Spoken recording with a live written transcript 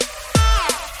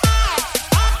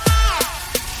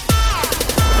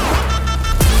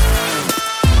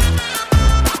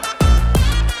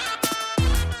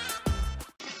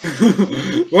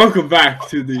Welcome back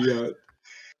to the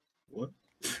what?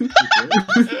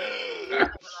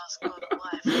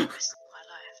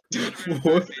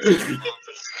 What?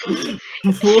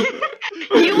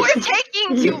 You were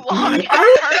taking too long.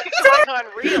 I was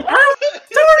Unreal. I was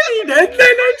starting, and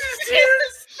then I just hear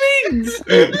things.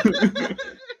 Then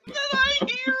I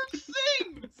hear things.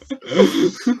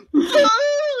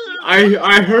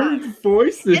 I heard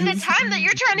voices. In the time that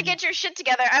you're trying to get your shit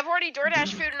together, I've already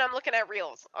DoorDash food and I'm looking at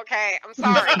reels. Okay, I'm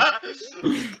sorry.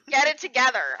 Get it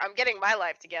together. I'm getting my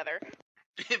life together.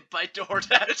 By door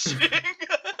dashing.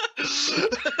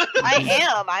 I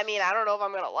am. I mean, I don't know if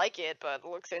I'm gonna like it, but it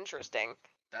looks interesting.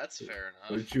 That's fair enough.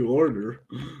 What did you order?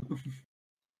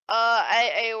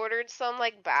 I ordered some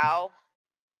like bao,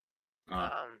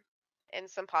 Ah, and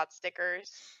some pot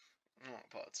stickers. I want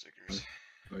pot stickers.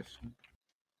 nice.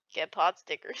 Get pot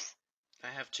stickers. I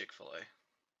have Chick-fil-A.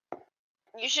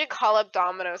 You should call up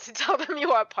Domino's and tell them you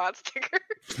want pot stickers.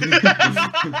 I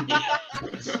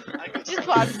could Just totally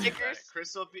pot do that. stickers.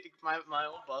 Chris will be my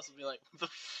old boss will be like, "The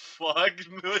fuck do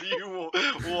you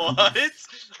what?"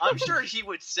 I'm sure he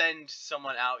would send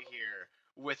someone out here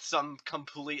with some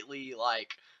completely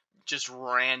like just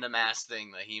random ass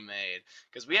thing that he made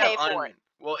because we have Pay for it.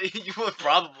 well you would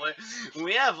probably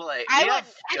we have like I we would.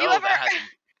 have Have dough you ever? that hasn't.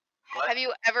 What? Have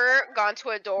you ever gone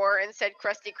to a door and said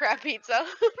Krusty Krab pizza?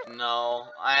 No,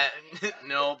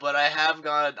 no, but I have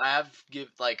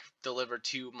delivered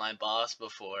to my boss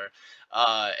before,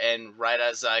 and right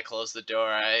as I closed the door,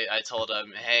 I told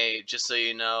him, hey, just so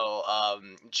you know,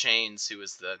 Chains, who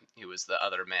was the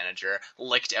other manager,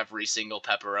 licked every single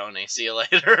pepperoni. See you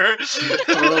later.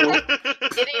 Oh.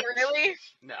 Did he really?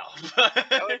 No.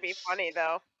 That would be funny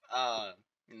though.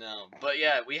 No, but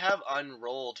yeah, we have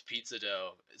unrolled pizza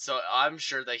dough, so I'm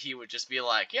sure that he would just be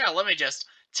like, yeah, let me just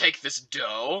take this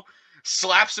dough,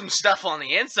 slap some stuff on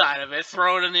the inside of it,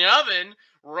 throw it in the oven,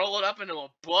 roll it up into a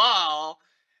ball,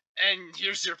 and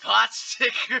here's your pot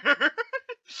sticker.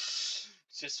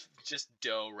 just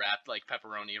dough wrapped, like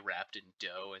pepperoni wrapped in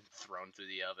dough and thrown through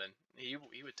the oven. He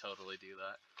would totally do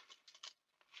that.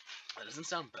 That doesn't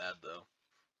sound bad, though.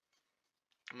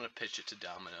 I'm gonna pitch it to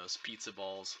Domino's. Pizza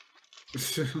balls.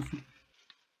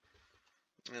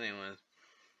 Anyway.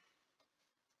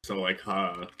 So like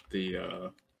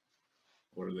the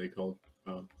what are they called?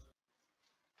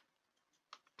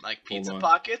 Like pizza on.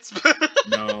 pockets?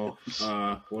 No,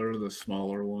 what are the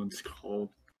smaller ones called?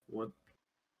 What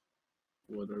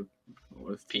are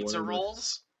Pizza what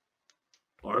rolls?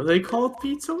 Are they called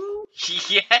pizza rolls?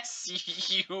 Yes,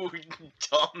 you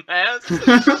dumbass.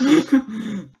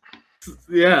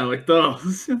 Yeah, like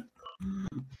those.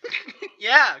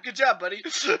 Yeah, good job, buddy.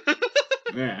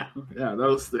 Yeah,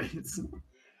 those things.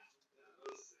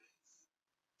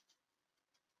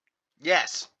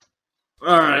 Yes.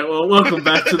 All right, well, welcome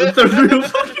back to the third real.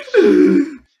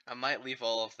 I might leave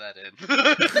all of that in.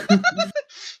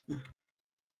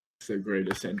 It's the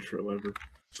greatest intro ever.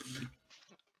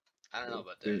 I don't know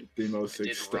about that. The most It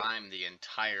did rhyme the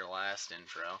entire last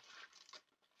intro.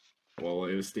 Well,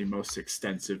 it was the most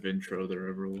extensive intro there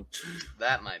ever was.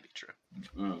 That might be true.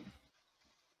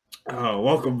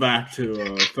 Welcome back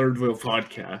to Third Wheel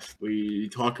Podcast. We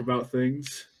talk about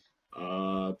things.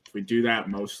 We do that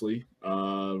mostly.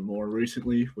 More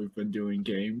recently, we've been doing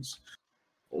games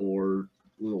or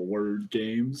little word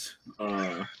games.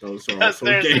 Those are also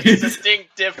there's games. a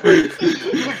distinct difference.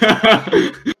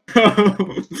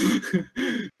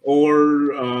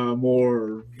 Or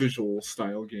more visual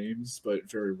style games, but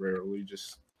very rarely,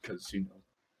 just because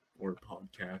we're a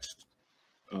podcast.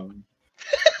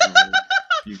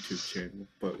 YouTube channel,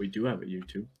 but we do have a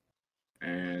YouTube,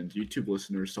 and YouTube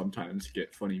listeners sometimes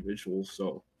get funny visuals,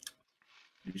 so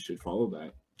you should follow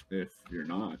that if you're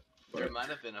not. But... There might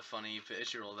have been a funny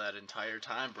visual that entire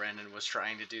time Brandon was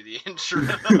trying to do the intro.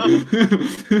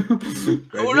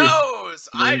 Who knows?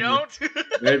 Maybe. I don't.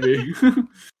 Maybe.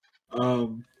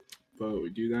 But we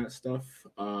do that stuff.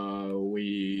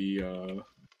 We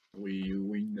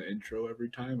wing the intro every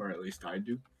time, or at least I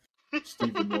do.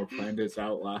 Stephen Moore planned this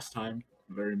out last time,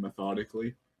 very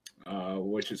methodically,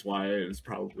 which is why it's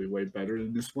probably way better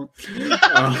than this one.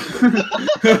 I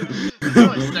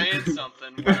was saying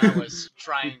something when I was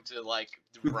trying to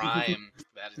rhyme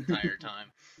that entire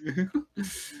time.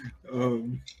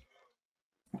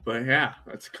 But yeah,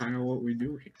 that's kind of what we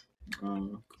do here.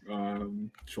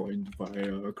 Joined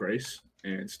by Grace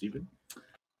and Stephen.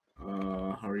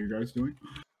 How are you guys doing?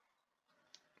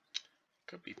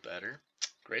 Could be better.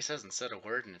 Grace hasn't said a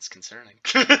word and it's concerning.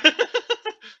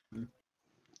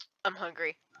 I'm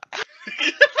hungry.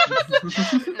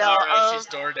 No, alright, she's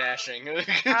door dashing.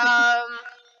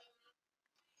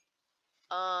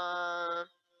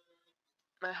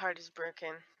 My heart is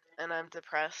broken, and I'm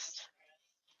depressed.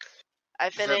 I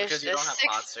Is that finished because you a don't have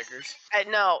pot 6. stickers?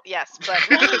 No, yes, but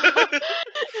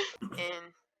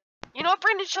and you know what,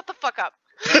 Brandon? Shut the fuck up.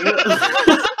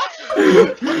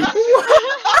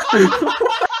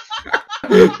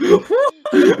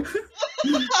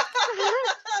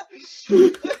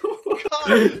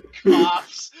 God,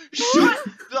 cops! Shut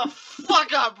the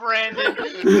fuck up, Brandon!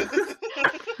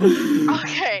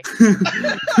 Okay.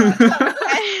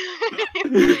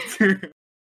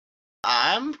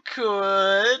 I'm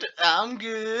good. I'm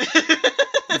good.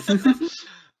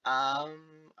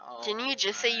 Didn't you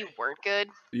just say you alright. weren't good?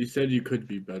 You said you could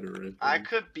be better. I think.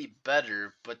 could be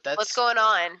better, but that's What's going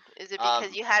on? Is it because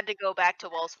Um, you had to go back to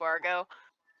Wells Fargo?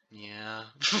 yeah.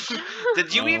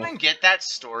 Did you even get that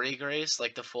story, Grace?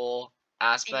 Like the full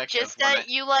aspect of Just when that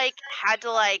you had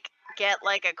to get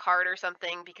a card or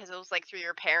something because it was through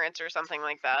your parents or something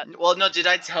like that. Well, no, did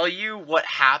I tell you what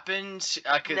happened?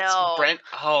 No.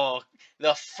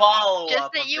 The follow Just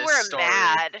up that of you this were story.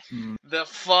 mad. The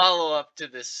follow up to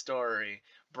this story.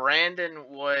 Brandon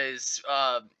was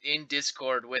in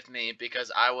Discord with me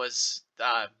because I was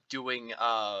doing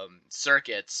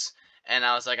circuits, and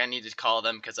I was like, I need to call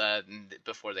them because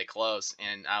before they close,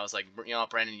 and I was like, you know,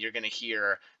 Brandon, you're gonna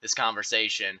hear this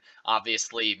conversation.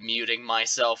 Obviously, muting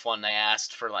myself when they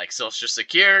asked for social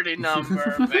security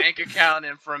number, bank account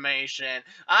information.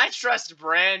 I trust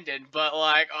Brandon, but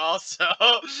also,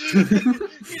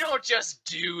 you don't just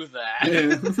do that.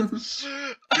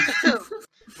 Yeah.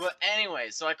 But anyway,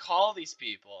 so I call these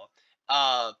people.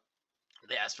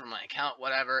 They ask for my account,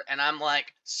 whatever, and I'm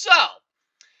like, so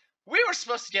we were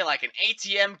supposed to get an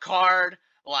ATM card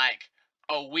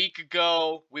a week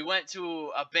ago. We went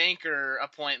to a banker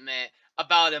appointment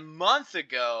about a month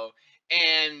ago,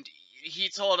 and he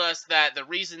told us that the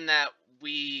reason that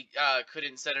we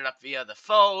couldn't set it up via the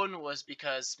phone was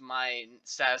because my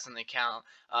status on the account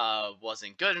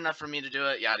wasn't good enough for me to do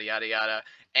it, yada yada yada,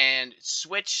 and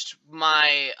switched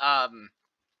my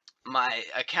my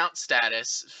account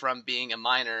status from being a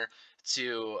minor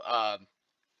to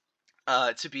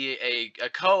be a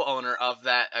co-owner of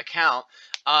that account,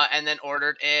 and then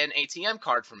ordered an ATM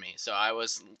card for me. So I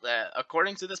was,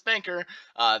 according to this banker,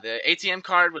 the ATM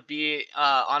card would be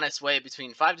on its way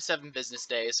between 5 to 7 business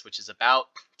days, which is about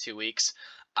 2 weeks,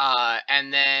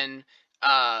 and then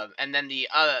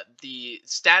the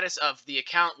status of the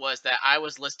account was that I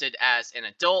was listed as an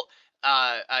adult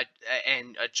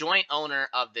and a joint owner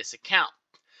of this account.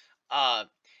 And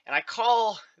I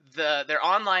call their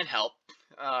online help,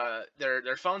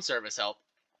 their phone service help,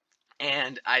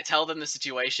 and I tell them the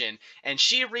situation, and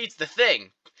she reads the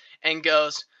thing, and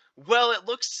goes, "Well, it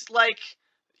looks like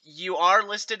you are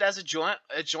listed as a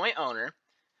joint owner,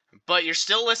 but you're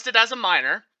still listed as a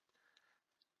minor,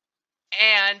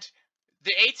 and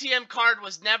the ATM card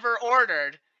was never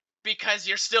ordered because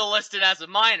you're still listed as a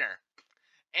minor,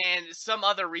 and some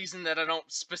other reason that I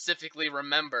don't specifically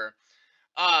remember."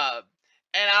 Uh,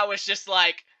 and I was just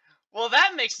like, well,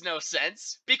 that makes no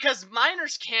sense because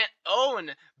minors can't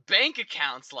own bank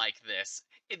accounts like this.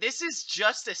 This is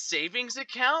just a savings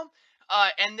account,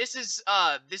 and this is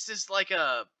like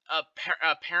a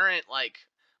parent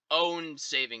owned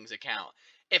savings account.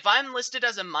 If I'm listed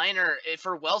as a minor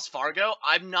for Wells Fargo,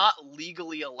 I'm not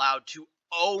legally allowed to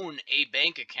own a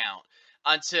bank account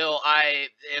until I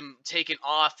am taken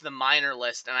off the minor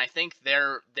list, and I think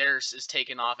theirs is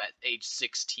taken off at age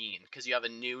 16 because you have a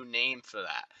new name for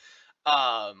that,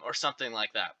 or something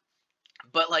like that.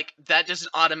 But that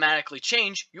doesn't automatically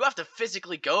change. You have to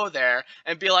physically go there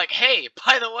and be like, "Hey,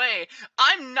 by the way,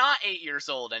 I'm not 8 years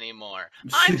old anymore.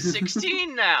 I'm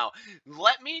 16 now.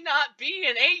 Let me not be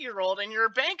an 8-year-old in your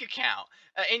bank account,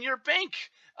 in your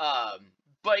bank."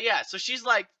 But yeah, so she's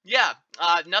like, "Yeah,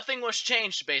 nothing was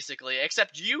changed basically,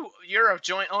 except you're a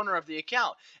joint owner of the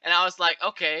account." And I was like,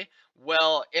 "Okay,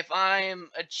 well, if I'm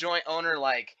a joint owner,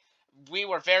 we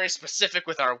were very specific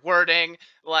with our wording.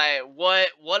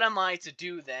 What am I to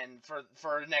do then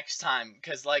for next time?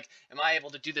 Because am I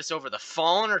able to do this over the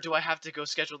phone, or do I have to go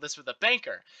schedule this with a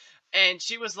banker?" And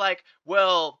she was like,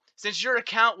 "Well, since your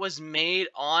account was made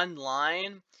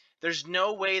online, there's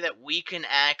no way that we can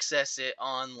access it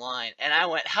online." And I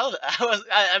went,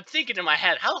 I'm thinking in my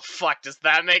head, how the fuck does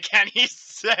that make any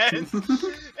sense?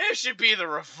 It should be the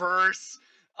reverse.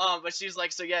 But she's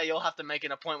like, so yeah, you'll have to make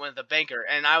an appointment with the banker.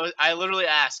 And I literally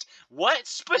asked, what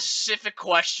specific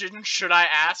question should I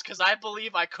ask? Because I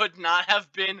believe I could not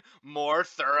have been more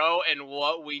thorough in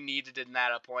what we needed in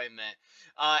that appointment.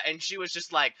 And she was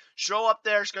just like, show up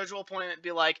there, schedule an appointment,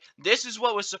 be like, this is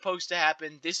what was supposed to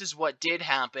happen, this is what did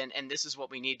happen, and this is what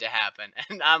we need to happen.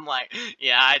 And I'm like,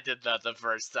 yeah, I did that the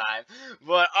first time.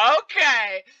 But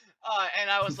okay. And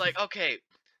I was like, okay.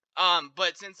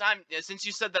 But since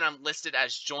you said that I'm listed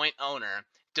as joint owner,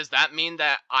 does that mean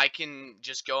that I can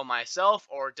just go myself,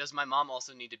 or does my mom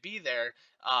also need to be there?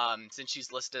 Since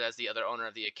she's listed as the other owner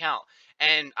of the account,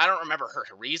 and I don't remember her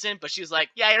reason, but she's like,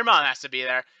 yeah, your mom has to be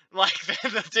there. Like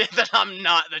that I'm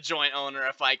not the joint owner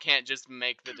if I can't just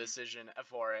make the decision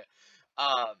for it.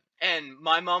 And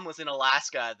my mom was in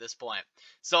Alaska at this point,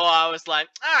 so I was like,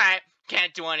 all right,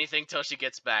 can't do anything till she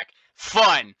gets back.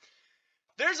 Fun.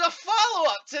 There's a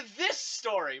follow-up to this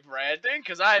story, Brandon,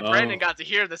 because Brandon got to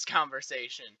hear this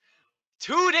conversation.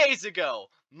 2 days ago,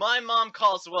 my mom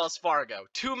calls Wells Fargo.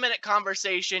 2-minute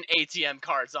conversation, ATM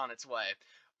card's on its way.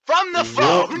 From the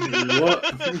phone!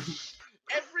 What?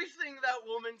 Everything that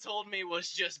woman told me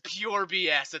was just pure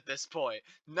BS at this point.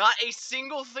 Not a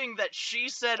single thing that she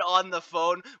said on the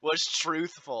phone was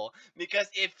truthful. Because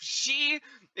if she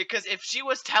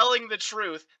was telling the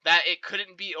truth that it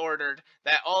couldn't be ordered,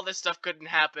 that all this stuff couldn't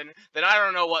happen, then I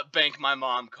don't know what bank my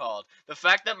mom called. The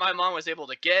fact that my mom was able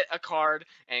to get a card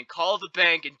and call the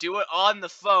bank and do it on the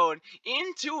phone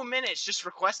in 2 minutes just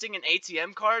requesting an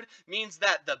ATM card means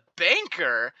that the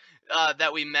banker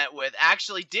that we met with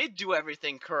actually did do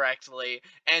everything correctly,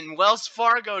 and Wells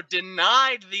Fargo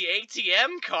denied the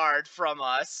ATM card from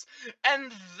us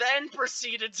and then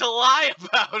proceeded to lie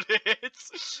about it.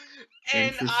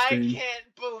 And I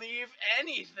can't believe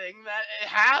anything that it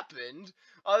happened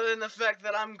other than the fact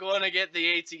that I'm going to get the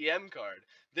ATM card.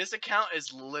 This account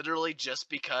is literally just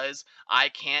because I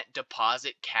can't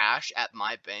deposit cash at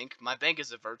my bank. My bank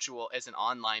is an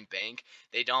online bank.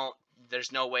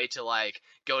 There's no way to like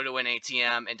go to an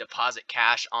ATM and deposit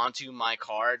cash onto my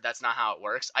card. That's not how it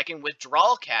works. I can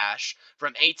withdraw cash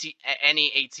from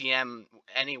any ATM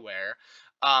anywhere,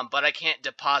 but I can't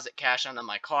deposit cash onto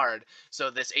my card. So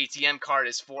this ATM card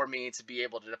is for me to be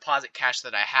able to deposit cash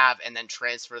that I have and then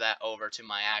transfer that over to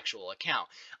my actual account.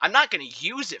 I'm not going to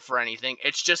use it for anything.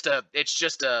 It's just a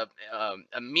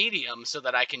medium so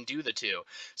that I can do the two.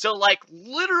 So like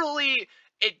literally,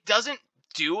 it doesn't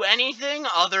do anything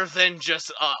other than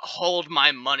just hold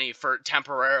my money for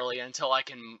temporarily until I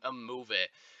can move it.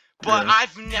 But yeah.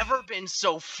 I've never been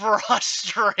so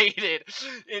frustrated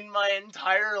in my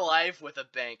entire life with a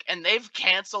bank. And they've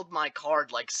canceled my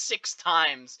card like 6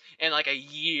 times in like a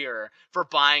year for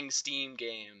buying Steam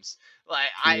games. Like,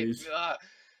 Jeez.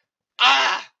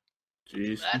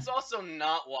 Jeez. That's also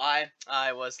not why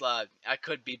I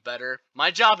could be better.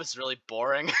 My job is really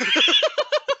boring.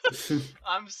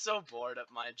 I'm so bored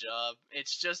at my job.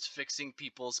 It's just fixing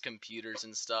people's computers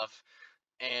and stuff.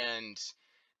 And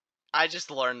I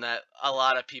just learned that a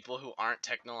lot of people who aren't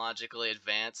technologically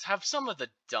advanced have some of the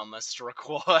dumbest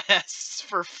requests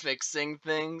for fixing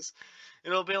things.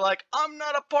 It'll be like, I'm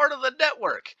not a part of the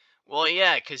network. Well,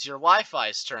 yeah, because your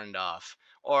Wi-Fi's turned off.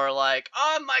 Or like,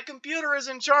 oh, my computer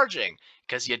isn't charging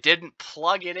because you didn't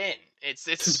plug it in. It's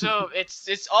so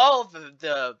it's all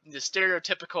the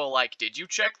stereotypical like, did you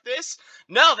check this?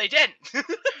 No, they didn't. We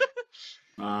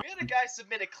had a guy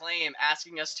submit a claim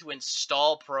asking us to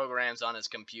install programs on his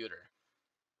computer.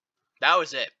 That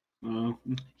was it.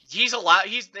 He's allowed.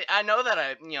 I know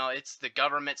that it's the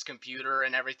government's computer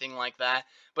and everything like that,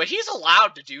 but he's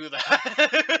allowed to do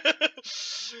that.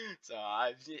 So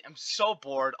I'm so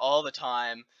bored all the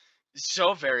time,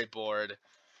 so very bored.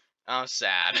 I'm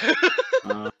sad.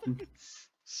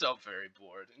 So very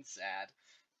bored and sad.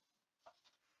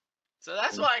 So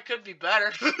that's why I could be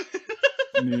better.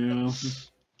 Yeah.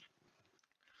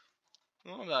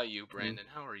 What about you, Brandon?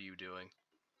 How are you doing?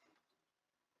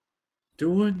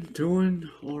 Doing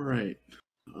all right.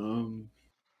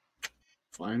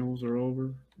 Finals are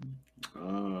over.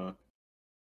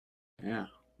 Yeah.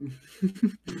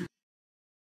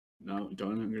 No,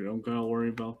 don't gotta worry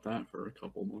about that for a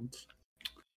couple months.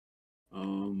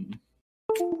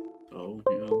 So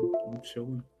yeah, I'm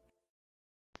chilling.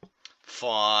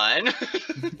 Fun.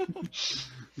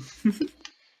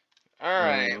 All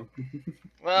right.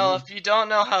 Well, if you don't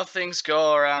know how things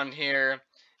go around here,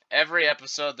 every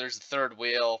episode there's a third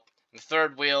wheel. The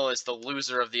third wheel is the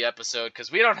loser of the episode,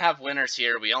 because we don't have winners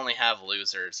here, we only have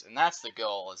losers. And that's the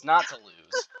goal, is not to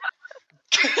lose.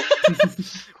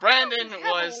 Brandon We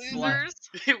have was losers.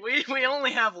 we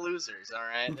only have losers, all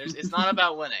right. It's not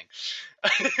about winning.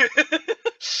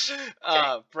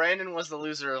 Brandon was the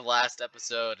loser of last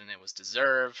episode, and it was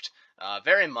deserved,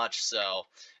 very much so.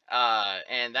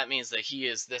 And that means that he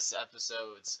is this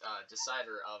episode's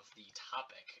decider of the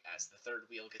topic, as the third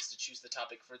wheel gets to choose the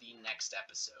topic for the next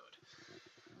episode.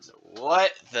 So,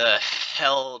 what the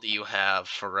hell do you have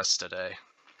for us today?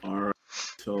 Alright,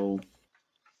 so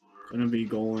gonna be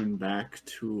going back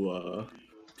to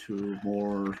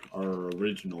more our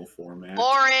original format.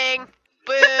 Boring.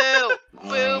 Boo.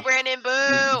 Boo, Brandon.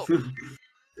 Boo.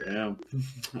 Damn.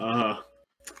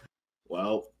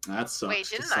 Well, that sucks. Wait,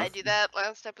 didn't I do that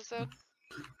last episode?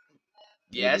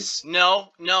 Yes. No.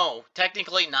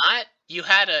 Technically not. You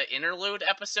had an interlude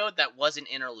episode that wasn't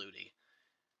interlude-y.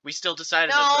 We still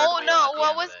decided. No.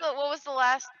 What was the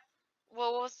last?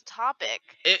 What was the topic?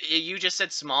 You just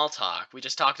said small talk. We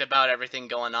just talked about everything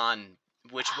going on,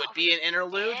 which would be an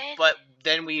interlude, did? but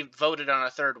then we voted on a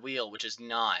third wheel, which is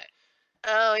not.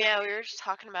 Oh yeah, we were just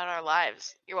talking about our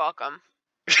lives. You're welcome.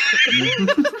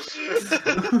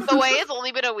 The way it's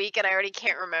only been a week and I already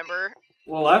can't remember.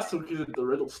 Well, last week you did the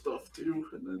riddle stuff too,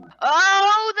 and then.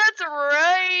 Oh, that's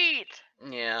right.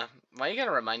 Yeah. Why you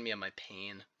gotta remind me of my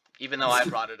pain? Even though I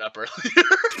brought it up earlier.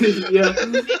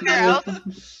 Yeah.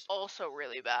 Also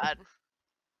really bad.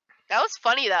 That was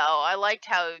funny though. I liked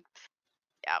how.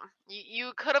 Yeah,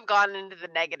 you could have gone into the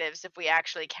negatives if we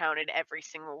actually counted every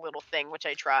single little thing, which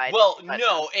I tried. Well,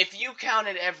 no, if you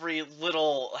counted every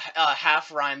little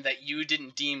half rhyme that you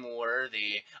didn't deem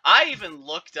worthy, I even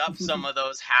looked up some of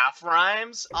those half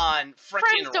rhymes on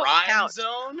frickin' Rhyme count.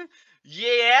 Zone.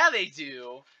 Yeah, they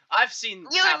do. I've seen.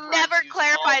 You half rhymes never used all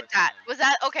clarified the that. time. Was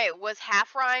that okay? Was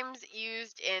half rhymes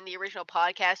used in the original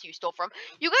podcast you stole from?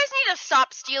 You guys need to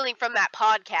stop stealing from that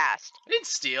podcast. I didn't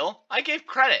steal. I gave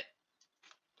credit.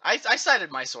 I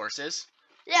cited my sources.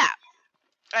 Yeah.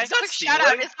 A It's not quick shout out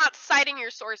stealing. is not citing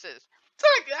your sources. It's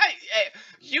like,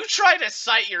 you try to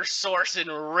cite your source in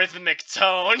rhythmic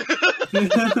tone.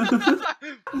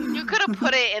 You could have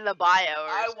put it in the bio. Or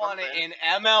I want it something. in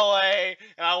MLA,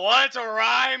 and I want it to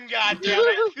rhyme,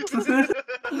 goddammit.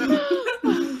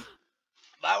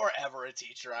 If I were ever a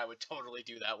teacher, I would totally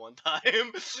do that one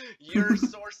time. Your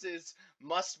sources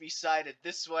must be cited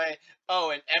this way. Oh,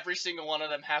 and every single one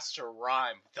of them has to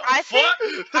rhyme. The I fuck?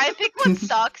 think what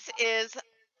sucks is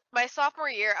my sophomore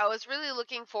year, I was really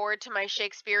looking forward to my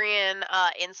Shakespearean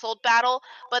insult battle,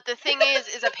 but the thing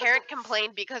is a parent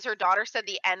complained because her daughter said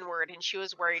the N-word and she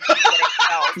was worried she'd get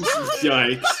expelled.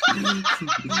 Yikes.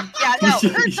 Yeah, no,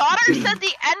 her daughter said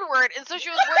the N-word, and so she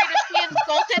was worried if she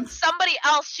insulted somebody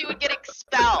else, she would get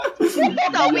expelled. So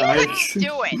we couldn't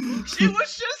do it. She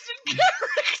was just in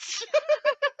character.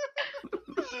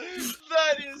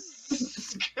 That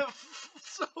is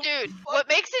so Dude, what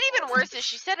makes it even worse is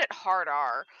she said it hard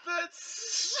R.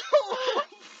 That's so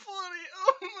funny.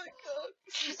 Oh my god.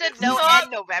 She said It's no not-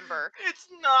 and November. It's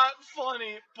not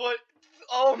funny, but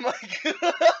oh my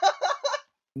god.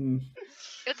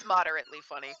 It's moderately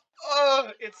funny. Oh,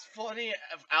 it's funny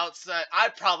outside. I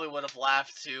probably would have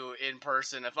laughed too in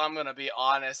person if I'm gonna be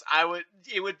honest.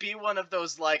 It would be one of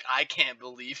those like, I can't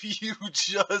believe you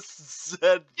just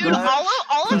said Dude, that.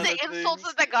 all of kind the of insults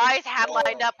things. that the guys had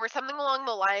lined Oh. up were something along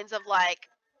the lines of like,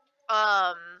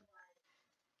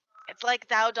 it's like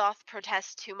thou doth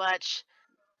protest too much.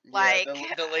 Like,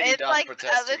 yeah, the lady it's doth like,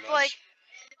 protest too it's much. like,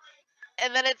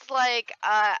 and then it's like,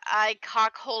 I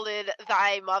cockholded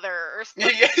thy mother or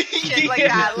shit like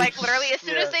that. Like literally, as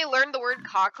soon as they learned the word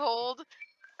cockhold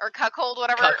or cuckold,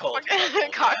 whatever. Cuckold,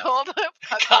 Cockhold.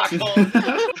 Cockhold.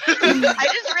 I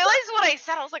just realized what I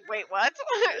said. I was like, wait, what?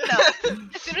 No.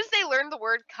 As soon as they learned the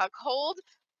word cuckold,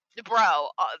 bro,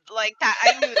 like that,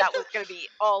 I knew that was gonna be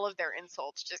all of their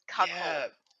insults. Just cuckold. Yeah,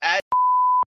 at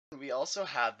we also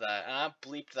had that, and I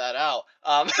bleeped that out.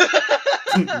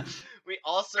 We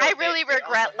also. I really they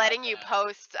regret also letting had you that.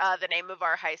 post the name of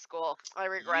our high school. I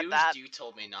regret that. You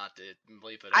told me not to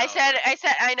bleep it I out. said, I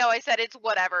said it's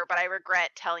whatever, but I regret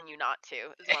telling you not to.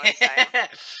 Is what I'm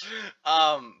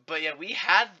saying. But yeah, we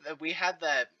had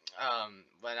that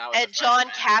when I was At a John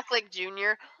freshman. Catholic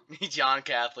Jr. John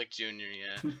Catholic Jr.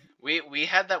 Yeah, we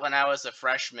had that when I was a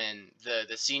freshman. The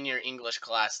senior English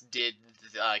class did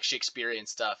Shakespearean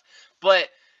stuff, but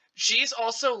she's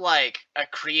also like a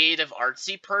creative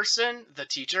artsy person, the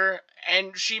teacher,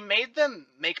 and she made them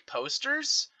make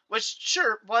posters which,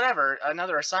 sure, whatever,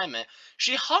 another assignment.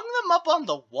 She hung them up on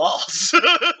the walls.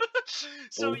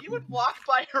 So you would walk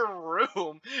by her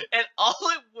room, and all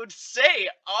it would say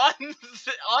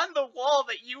on the wall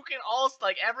that you can all,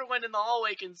 like, everyone in the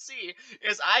hallway can see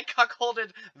is "I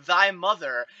cuckolded thy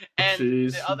mother," and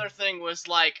Jeez. the other thing was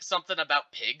like something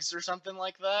about pigs or something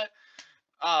like that.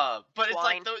 But it's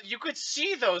like you could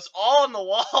see those all on the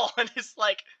wall, and it's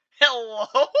like, hello.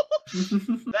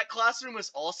 That classroom was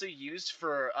also used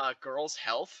for girls'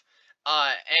 health,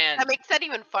 and That makes that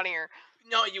even funnier.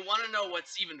 no, you want to know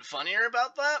what's even funnier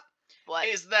about that? What?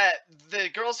 Is that the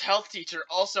girls' health teacher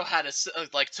also had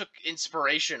took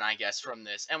inspiration, I guess, from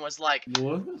this, and was like,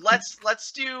 What?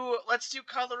 let's do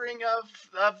coloring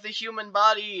of the human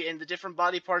body and the different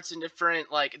body parts and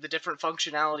different, like, the different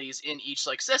functionalities in each,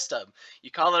 like, system.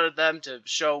 You color them to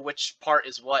show which part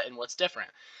is what and what's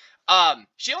different.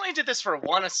 She only did this for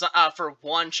one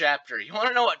chapter. You want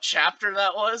to know what chapter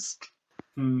that was?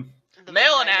 The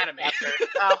Male vagina anatomy. chapter.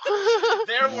 Oh.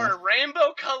 There were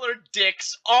rainbow-colored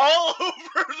dicks all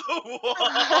over the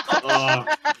wall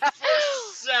for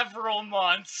several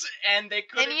months, and they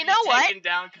couldn't be taken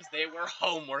down because they were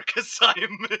homework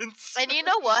assignments. And you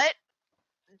know what?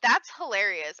 That's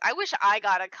hilarious. I wish I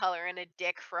got a color and a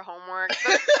dick for homework.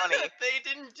 That's funny. They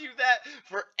didn't do that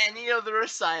for any other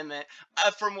assignment.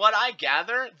 From what I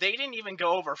gather, they didn't even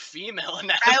go over female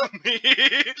anatomy.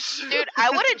 Dude, I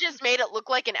would have just made it look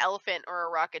like an elephant or a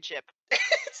rocket ship.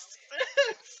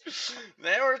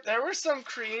 There were some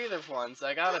creative ones,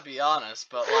 I gotta be honest,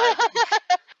 but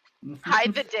like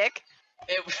hide the dick.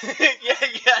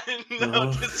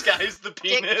 No, disguise the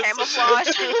penis. Dick camouflage.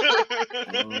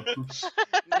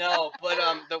 No, but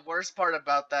the worst part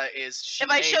about that is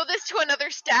I show this to another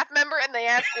staff member and they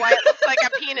ask why it looks like a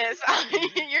penis,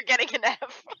 you're getting an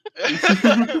F.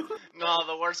 No,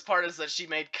 the worst part is that she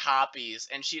made copies,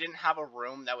 and she didn't have a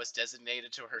room that was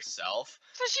designated to herself.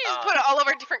 So she just put it all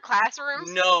over different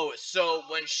classrooms? No, so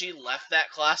when she left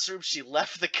that classroom, she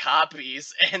left the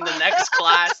copies, and the next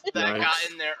class that got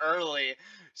in there early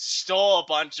stole a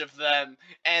bunch of them,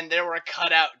 and there were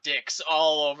cutout dicks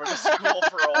all over the school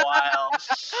for a while.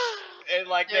 And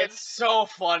like, it's so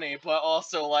funny, but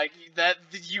also like that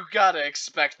you gotta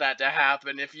expect that to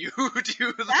happen if you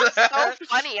do that. That's so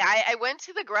funny. I went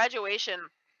to the graduation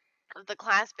of the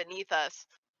class beneath us,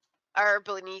 or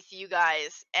beneath you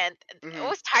guys, and it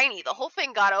was tiny. The whole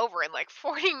thing got over in like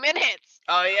 40 minutes.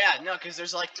 Oh yeah, no, because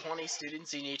there's like 20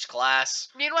 students in each class.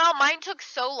 Meanwhile, mine took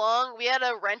so long. We had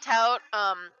to rent out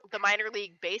the minor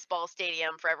league baseball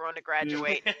stadium for everyone to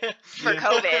graduate for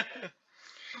COVID.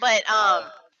 But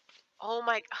oh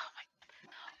my,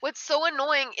 what's so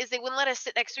annoying is they wouldn't let us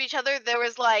sit next to each other. There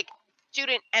was like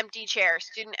student empty chair.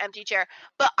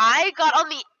 But I got on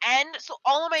the end, so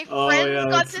all of my friends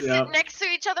got to sit next to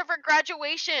each other for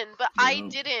graduation, but I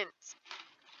didn't.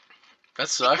 That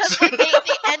sucks. Because like,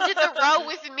 they ended the row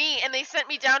with me, and they sent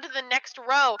me down to the next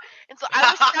row, and so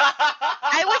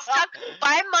I was stuck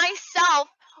by myself,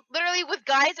 literally with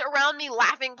guys around me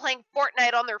laughing, playing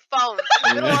Fortnite on their phones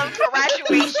in the middle of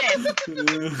graduation.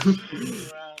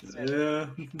 Yeah.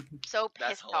 So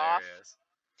pissed off.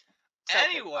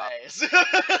 Anyways,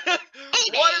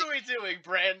 what are we doing,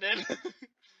 Brandon?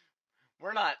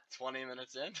 We're not 20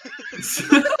 minutes in.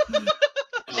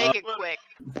 Make it quick.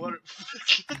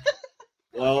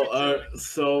 Well,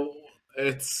 so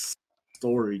it's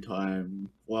story time.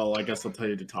 Well, I guess I'll tell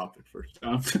you the topic first.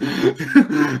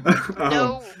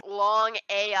 No long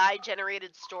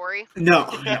AI-generated story? No,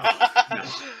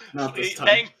 not this time.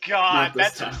 Thank God,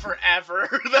 that took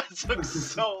forever. That took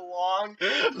so long.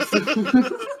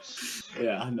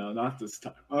 Yeah, no, not this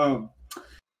time.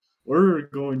 We're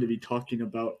going to be talking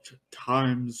about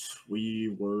times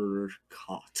we were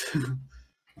caught.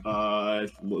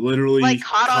 Literally, like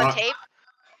caught on tape.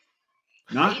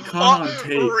 Not caught on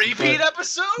tape. Repeat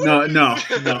episode? No.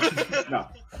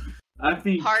 I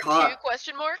think Part caught, 2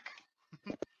 question mark?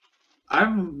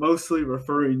 I'm mostly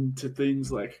referring to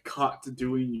things like caught to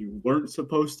doing you weren't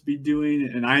supposed to be doing,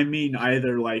 and I mean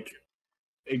either like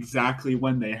exactly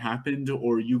when they happened,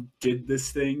 or you did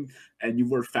this thing and you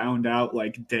were found out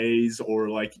like days or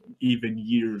like even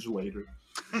years later.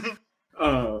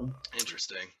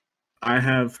 Interesting. I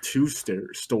have two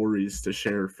stories to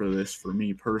share for this for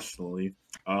me personally.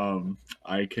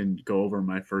 I can go over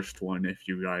my first one if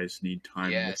you guys need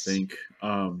time to think.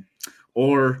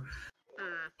 Or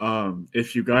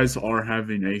if you guys are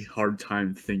having a hard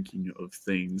time thinking of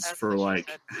things for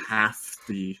like half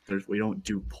the, we don't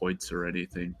do points or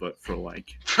anything, but for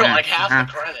like half the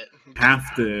credit,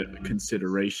 half the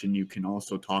consideration, you can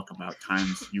also talk about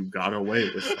times you got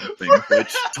away with something.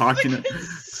 Which talking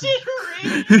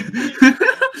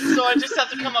So I just have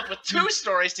to come up with 2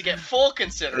 stories to get full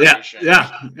consideration.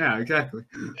 Yeah, exactly.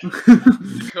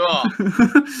 Cool.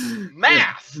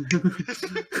 Math.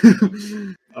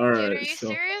 All Dude, right. are you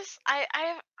serious? I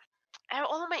have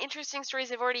all of my interesting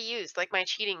stories I've already used, like my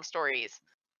cheating stories.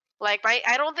 Like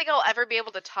I don't think I'll ever be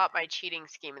able to top my cheating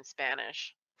scheme in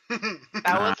Spanish.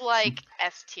 That was like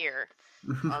S tier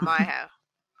on my half.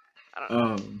 I don't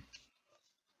know.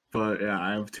 But yeah,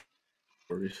 I have 2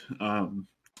 stories.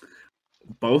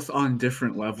 Both on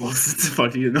different levels. It's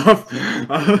funny enough.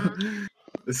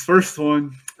 This first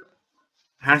one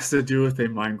has to do with a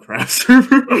Minecraft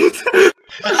server.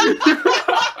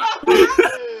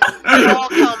 It all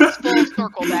comes full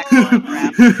circle back to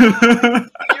Minecraft.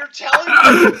 You're telling me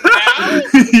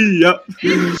now? Yep.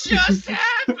 It just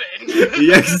happened.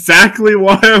 Yeah, exactly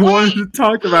why I wanted to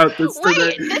talk about this today.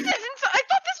 Wait, this isn't. I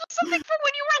thought this was something from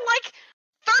when you were like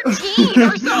 13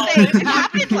 or something. No, this It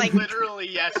happened like. literally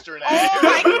yesterday. Oh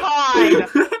my god!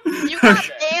 You got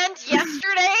banned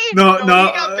yesterday? No, You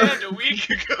got banned a week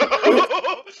ago.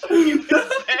 You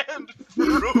got banned for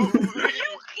a week.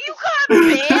 You got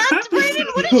banned, Brandon?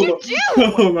 What did you do?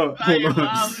 Hold on.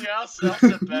 I'll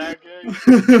self-bagging.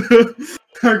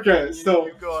 Okay, so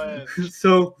You go ahead.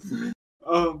 So,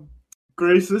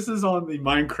 Grace, this is on the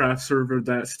Minecraft server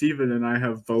that Steven and I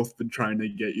have both been trying to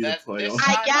get you to play on.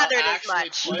 I gathered as actually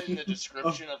much. put in the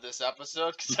description of this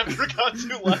episode because I forgot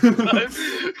to last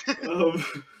time.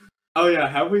 Oh yeah,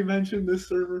 have we mentioned this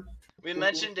server? We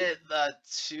mentioned it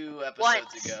 2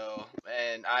 episodes ago,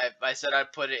 and I said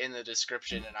I'd put it in the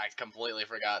description, and I completely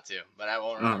forgot to, but I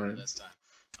won't remember this time.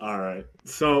 All right,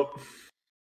 so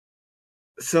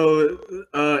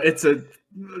it's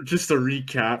just a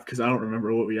recap because I don't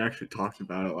remember what we actually talked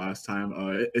about it last time.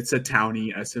 It's a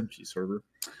townie SMP server.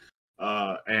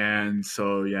 And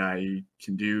so yeah, you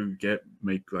can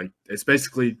make like it's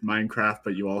basically Minecraft,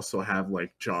 but you also have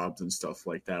like jobs and stuff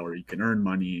like that where you can earn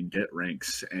money and get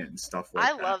ranks and stuff like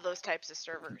that. I love those types of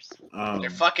servers. They're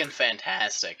fucking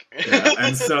fantastic. Yeah,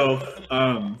 and so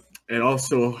it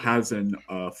also has an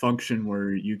function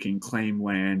where you can claim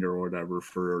land or whatever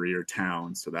for your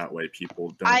town, so that way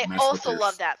people don't. I mess also with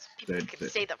love that. So people can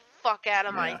stay the fuck out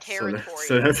of my territory.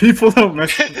 So that people don't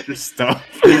mess with your stuff.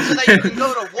 So that you can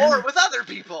go to war with other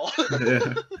people.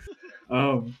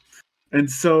 Yeah. And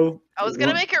so I was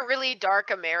gonna make a really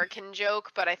dark American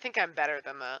joke, but I think I'm better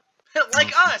than that.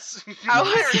 Like us. I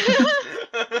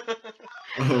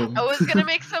was gonna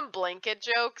make some blanket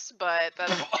jokes, but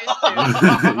that's too soon.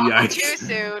 Yikes. Too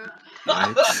soon.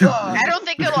 Yikes. I don't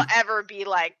think it'll ever be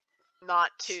like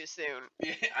not too soon.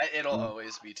 It'll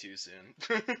always be too soon.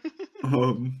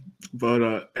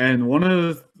 And one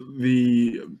of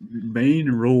the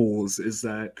main rules is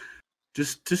that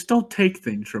just don't take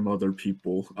things from other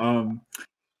people.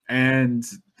 And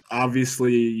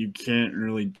obviously you can't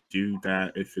really do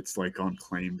that if it's like on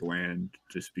claimed land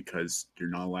just because you're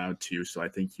not allowed to. So I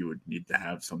think you would need to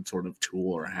have some sort of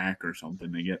tool or hack or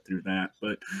something to get through that.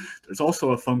 But there's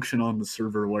also a function on the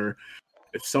server where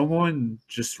if someone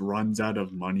just runs out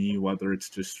of money, whether it's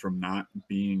just from not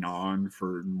being on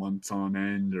for months on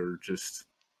end or just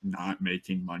not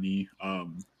making money,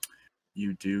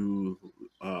 you do,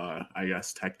 I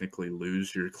guess, technically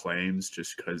lose your claims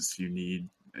just because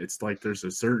it's like there's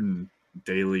a certain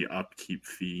daily upkeep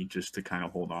fee just to kind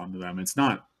of hold on to them. It's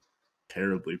not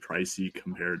terribly pricey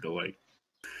compared to like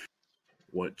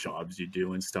what jobs you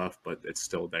do and stuff, but it's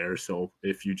still there. So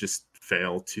if you just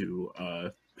fail to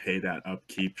pay that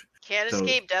upkeep, can't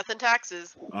escape death and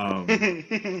taxes.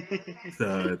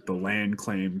 The land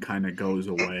claim kind of goes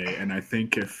away, and I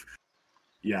think if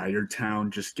your town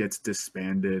just gets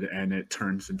disbanded and it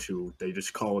turns into, they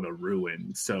just call it a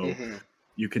ruin. So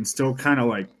you can still kind of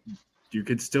like, you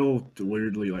could still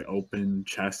weirdly like open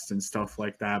chests and stuff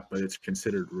like that, but it's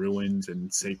considered ruins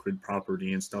and sacred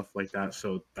property and stuff like that.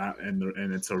 So that,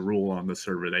 and it's a rule on the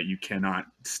server that you cannot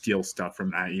steal stuff from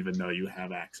that, even though you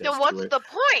have access to it. Then what's the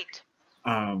point?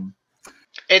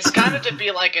 It's kind of to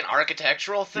be like an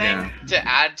architectural thing to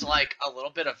add like a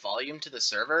little bit of volume to the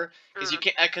server, because you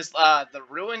can the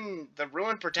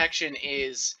ruin protection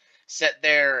is set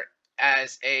there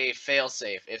as a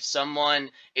failsafe. If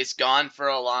someone is gone for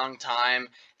a long time,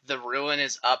 the ruin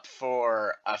is up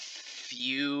for a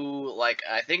few, like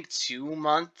I think 2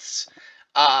 months,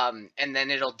 and then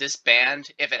it'll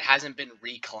disband if it hasn't been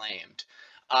reclaimed.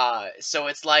 So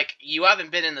it's like you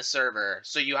haven't been in the server,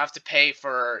 so you have to pay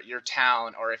for your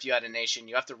town, or if you had a nation,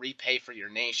 you have to repay for your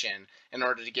nation in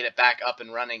order to get it back up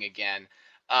and running again.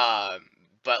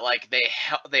 But like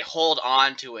they hold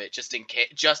on to it just in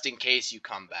case you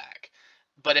come back.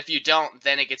 But if you don't,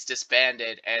 then it gets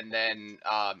disbanded, and then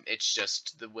it's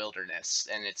just the wilderness,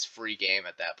 and it's free game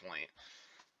at that point.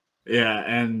 Yeah,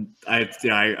 and I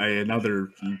another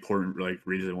important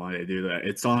reason why they do that.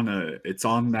 It's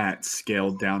on that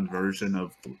scaled down version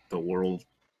of the world,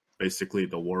 basically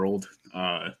the world.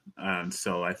 And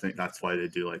so I think that's why they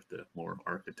do like the more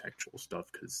architectural stuff,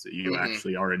 because you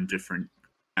actually are in different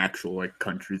actual like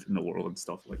countries in the world and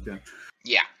stuff like that.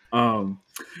 Yeah.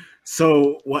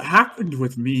 So what happened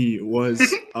with me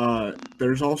was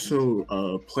there's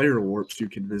also player warps you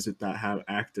can visit that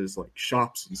act as like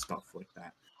shops and stuff like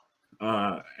that.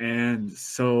 And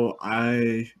so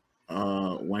I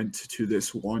went to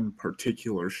this one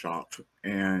particular shop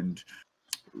and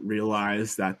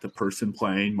realized that the person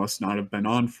playing must not have been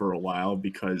on for a while,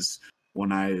 because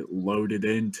when I loaded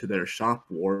into their shop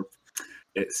warp,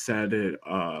 it said it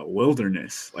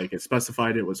wilderness. Like, it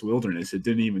specified it was wilderness. It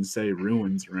didn't even say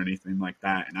ruins or anything like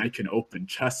that. And I can open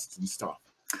chests and stuff.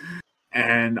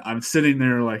 And I'm sitting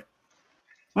there like,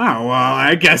 oh, well,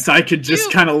 I guess I could just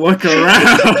kind of look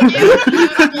around. You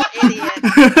idiot.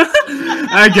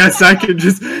 I guess I could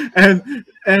just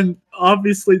and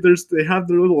obviously they have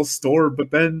their little store,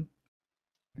 but then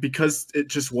because it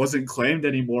just wasn't claimed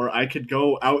anymore, I could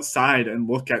go outside and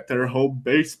look at their home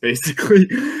base basically,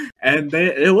 and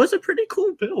it was a pretty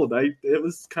cool build. It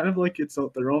was kind of like it's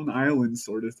their own island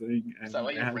sort of thing. And is that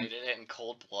why you raided it in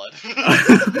cold blood?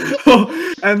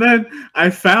 And then I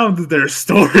found their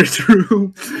storage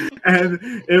room, and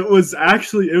it was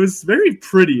very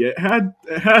pretty.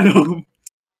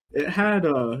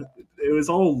 It was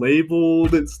all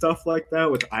labeled and stuff like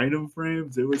that with item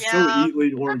frames. It was so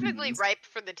neatly organized. Perfectly ripe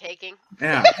for the taking.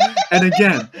 Yeah. And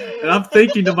I'm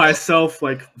thinking to myself,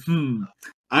 like,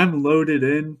 I'm loaded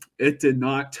in. It did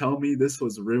not tell me this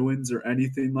was ruins or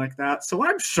anything like that, so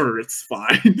I'm sure it's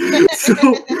fine. So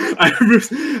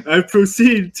I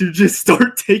proceed to just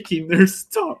start taking their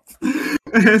stuff.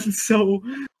 And so...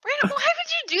 Brandon, why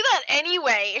would you do that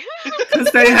anyway?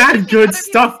 Because they had good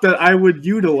stuff that I would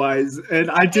utilize, and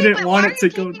I didn't want it to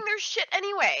go... Why are you taking their shit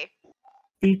anyway?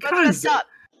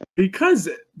 Because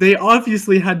they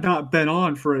obviously had not been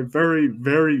on for a very,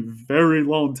 very, very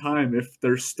long time if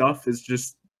their stuff is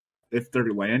just... if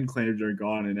their land claims are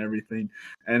gone and everything.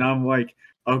 And I'm like,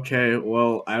 okay,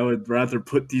 well, I would rather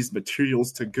put these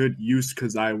materials to good use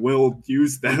because I will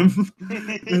use them.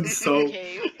 and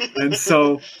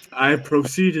so I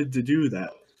proceeded to do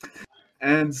that.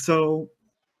 And so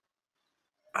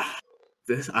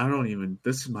this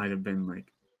might have been like,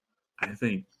 I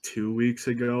think 2 weeks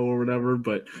ago or whatever,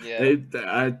 but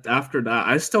after that,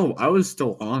 I was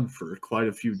still on for quite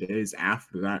a few days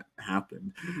after that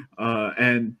happened.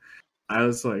 And I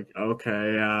was like,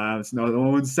 okay, no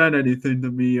one said anything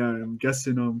to me. I'm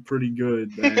guessing I'm pretty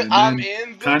good. And I'm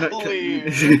in the clear.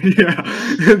 Yeah,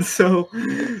 and so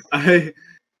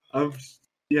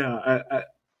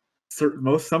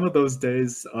some of those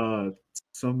days,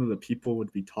 some of the people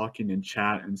would be talking in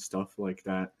chat and stuff like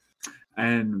that,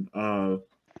 and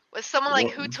was someone like,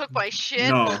 who took my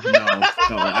shit? No.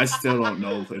 I still don't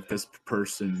know if this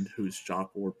person whose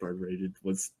shop warp I raided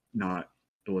was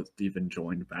even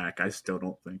joined back. I still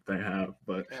don't think they have,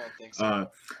 but I don't think so.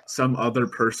 Some other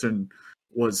person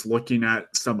was looking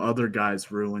at some other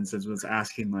guy's ruins and was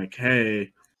asking like,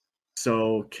 hey,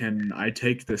 so can I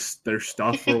take their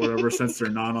stuff or whatever since they're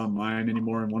not online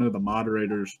anymore? And one of the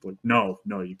moderators like, no,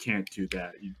 you can't do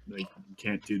that. You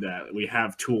can't do that. We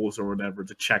have tools or whatever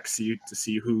to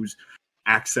see who's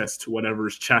access to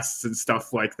whatever's chests and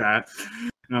stuff like that.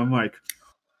 And I'm like,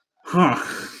 huh.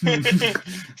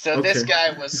 So Okay. This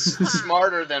guy was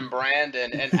smarter than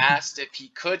Brandon and asked if he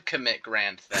could commit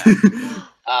grand theft,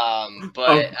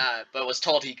 but was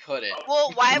told he couldn't.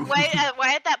 Well, why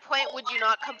at that point would you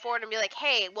not come forward and be like,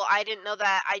 hey, well, I didn't know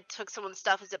that I took someone's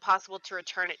stuff. Is it possible to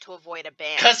return it to avoid a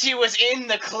ban? Because he was in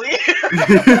the clear.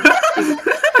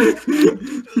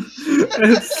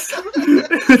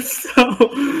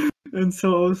 And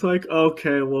so I was like,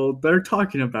 okay, well, they're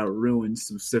talking about ruins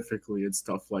specifically and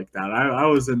stuff like that. I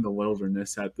was in the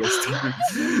wilderness at this time.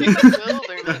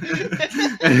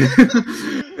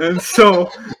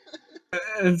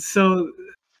 and so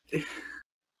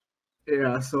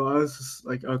yeah, so I was just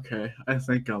like, okay, I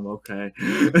think I'm okay.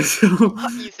 So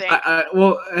You think?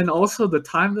 And also the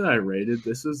time that I raided,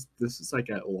 this is like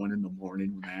at 1 a.m.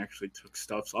 when I actually took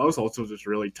stuff. So I was also just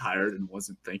really tired and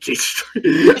wasn't thinking straight.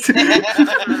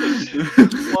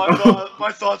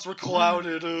 My thoughts were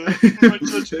clouded. My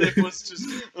touch was just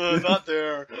not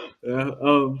there. Yeah.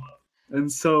 And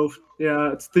so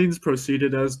yeah, things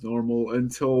proceeded as normal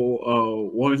until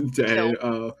one day,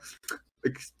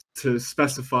 to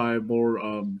specify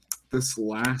more, this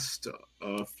last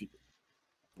what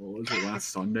was it, last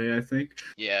Sunday, I think?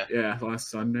 Yeah. Yeah, last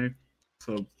Sunday.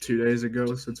 So 2 days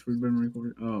ago since we've been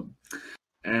recording.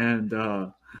 And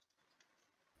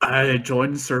I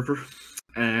joined the server,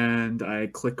 and I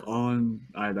click on,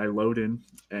 I load in,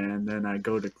 and then I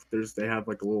go to, they have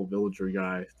like a little villager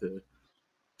guy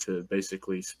to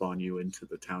basically spawn you into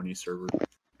the townie server,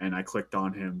 and I clicked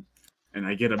on him, and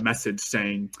I get a message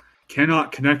saying,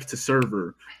 "Cannot connect to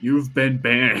server. You've been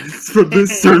banned from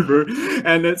this server."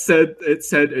 And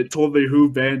it told me who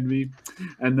banned me,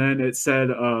 and then it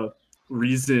said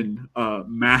reason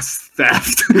mass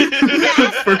theft. Yeah.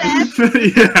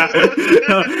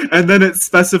 And then it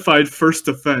specified first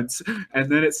offense, and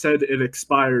then it said it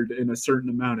expired in a certain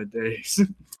amount of days.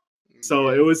 So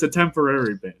it was a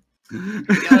temporary ban.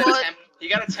 You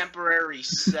got a temporary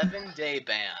 7-day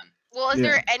ban. Well, is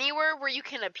there anywhere where you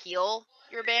can appeal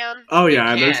your ban? Oh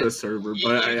yeah, there's a server,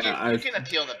 but you can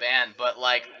appeal the ban, but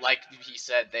like he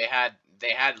said, they had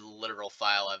literal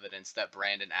file evidence that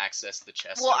Brandon accessed the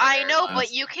chest. Well, I know,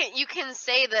 but you can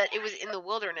say that it was in the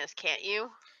wilderness, can't you?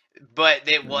 But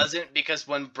it wasn't, because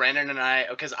when Brandon and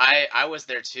because I was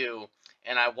there too,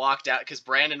 and I walked out because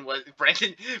Brandon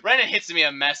hits me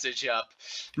a message up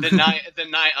the night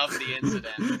of the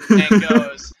incident and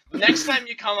goes, "Next time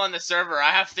you come on the server,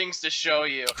 I have things to show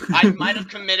you. I might have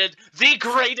committed the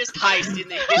greatest heist in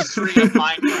the history of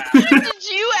Minecraft." Did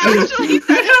you actually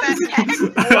say that?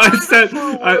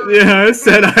 I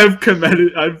said I've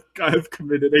committed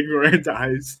a grand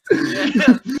heist.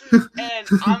 Yeah. And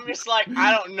I'm just like,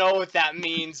 I don't know what that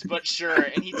means, but sure.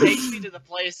 And he takes me to the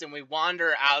place, and we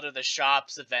wander out of the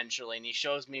shops eventually, and he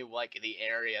shows me like the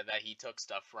area that he took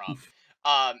stuff from.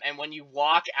 And when you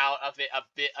walk out of it a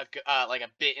bit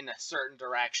in a certain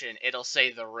direction, it'll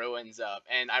say the ruins of.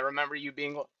 And I remember you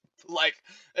being like,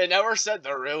 it never said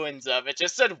the ruins of, it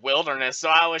just said wilderness. So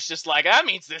I was just like, that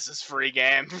means this is free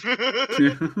game.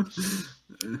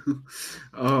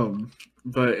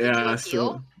 But yeah,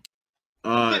 so.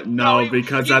 No,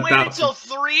 because he at waited that until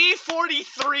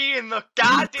 3:43 in the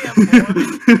goddamn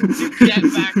morning to get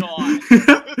back on.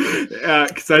 Yeah,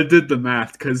 because I did the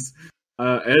math. Because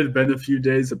it had been a few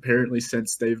days apparently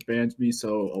since they've banned me,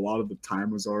 so a lot of the time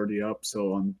was already up.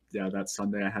 So on that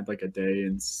Sunday, I had like a day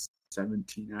and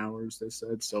 17 hours. They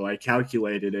said. So I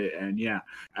calculated it, and yeah,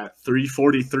 at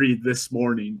 3:43 this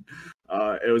morning.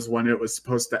 It was when it was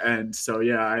supposed to end. So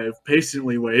yeah, I have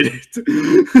patiently waited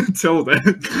until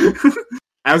then,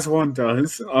 as one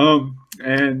does.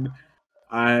 And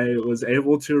I was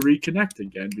able to reconnect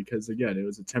again because again, it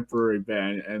was a temporary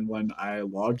ban. And when I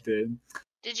logged in,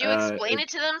 did you explain it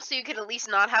to them so you could at least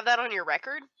not have that on your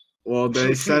record? Well,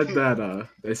 they said that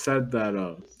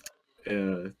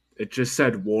it just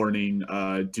said warning,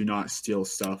 do not steal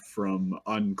stuff from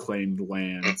unclaimed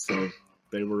land. So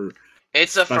they were.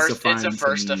 It's a first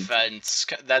offense.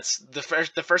 That's the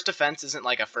first offense isn't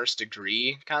like a first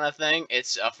degree kind of thing.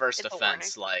 It's a first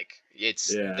offense.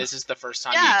 This is the first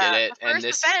time you did it. The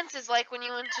first offense is like when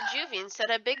you went to juvie instead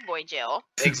of big boy jail.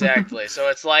 Exactly. So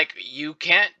it's like you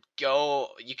can't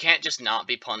just not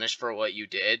be punished for what you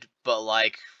did, but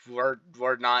like we're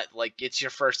not, like, it's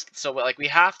your first, so like we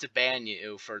have to ban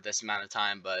you for this amount of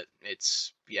time, but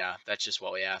it's, yeah, that's just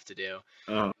what we have to do.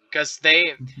 Because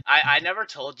I never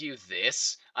told you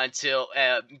this until,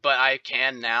 but I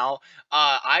can now.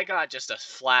 I got just a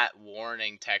flat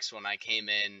warning text when I came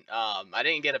in. I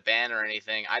didn't get a ban or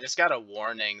anything. I just got a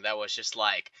warning that was just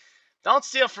like, don't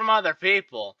steal from other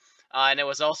people. And it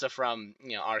was also from,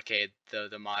 Arcade,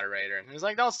 the moderator. And it was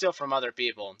like, don't steal from other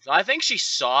people. So I think she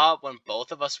saw when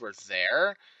both of us were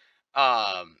there,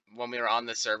 when we were on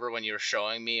the server, when you were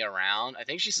showing me around. I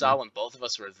think she saw when both of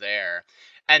us were there.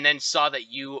 And then saw that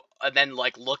you, then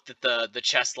like looked at the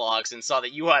chest logs and saw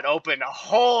that you had opened a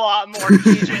whole lot more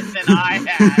shit than I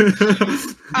had.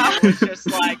 I was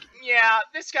just like, yeah,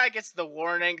 this guy gets the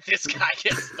warning, this guy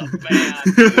gets the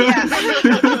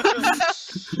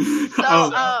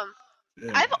ban.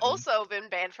 I've also been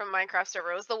banned from Minecraft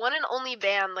server. It was the one and only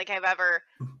ban like I've ever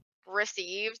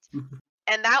received.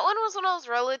 And that one was when I was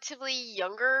relatively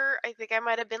younger. I think I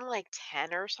might have been like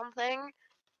 10 or something.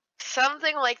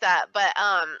 Something like that. But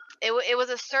it was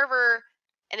a server,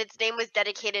 and its name was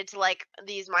dedicated to like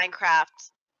these Minecraft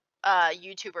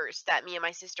YouTubers that me and my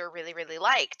sister really, really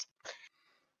liked.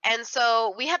 And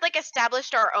so we had like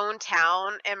established our own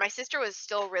town, and my sister was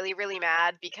still really, really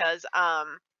mad because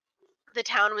the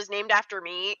town was named after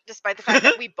me, despite the fact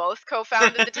that we both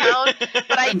co-founded the town.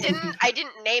 But I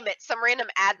didn't name it. Some random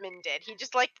admin did. He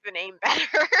just liked the name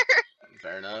better.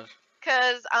 Fair enough.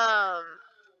 Cause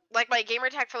like my gamer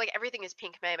tag for like everything is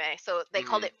Pink Meme, so they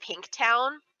called it Pink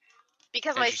Town.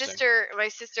 because my sister,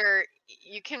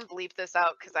 you can bleep this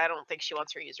out because I don't think she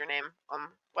wants her username,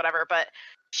 whatever. But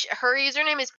her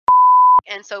username is,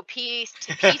 and so P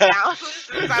sounds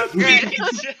good.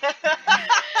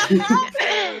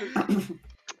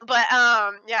 But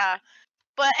yeah.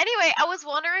 But anyway, I was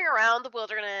wandering around the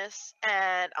wilderness,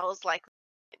 and I was like,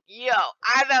 yo,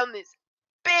 I found this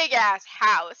big ass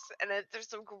house, and there's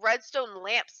some redstone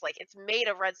lamps. Like, it's made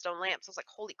of redstone lamps. I was like,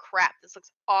 holy crap, this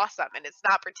looks awesome, and it's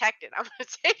not protected. I'm gonna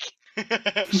take I'm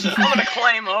gonna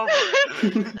climb over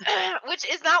it. which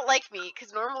is not like me,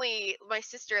 because normally my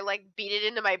sister like beat it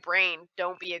into my brain,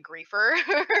 don't be a griefer.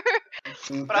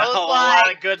 But I was a like,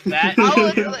 lot of good that. I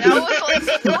was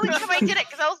like, the only time I did it,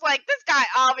 because I was like, this guy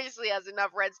obviously has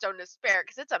enough redstone to spare,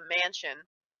 because it's a mansion.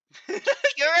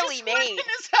 Purely made. In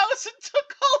his house and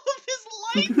took all of his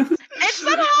lights. And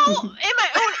somehow, in my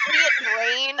own idiot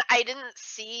brain, I didn't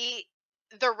see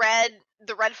the red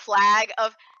flag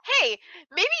of, hey,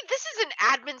 maybe this is an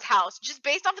admin's house, just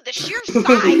based off of the sheer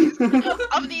size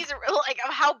of these, like,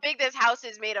 of how big this house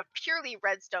is made of purely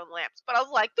redstone lamps. But I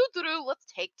was like, let's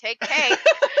take.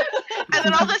 And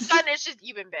then all of a sudden, it's just,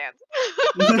 you've been banned.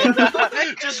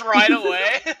 Just right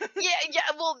away. Yeah,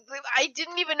 well, I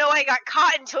didn't even know I got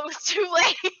caught until it was too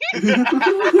late.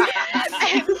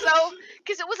 And so,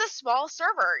 because it was a small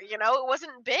server, you know, it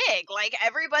wasn't big. Like,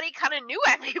 everybody kind of knew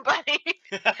everybody.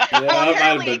 Well,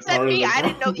 apparently, except me. I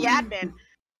didn't know the admin.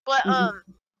 But,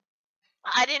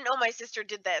 I didn't know my sister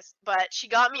did this, but she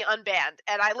got me unbanned.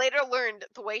 And I later learned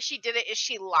the way she did it is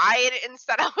she lied and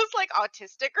said I was, like,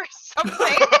 autistic or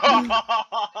something.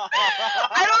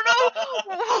 I don't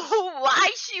know why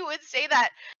she would say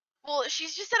that. Well, she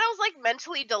just said I was, like,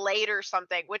 mentally delayed or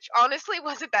something, which honestly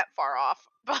wasn't that far off.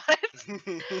 But,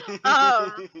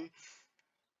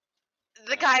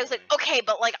 the guy was like, okay,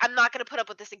 but, like, I'm not gonna put up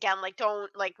with this again. Like,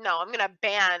 don't, like, no, I'm gonna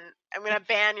ban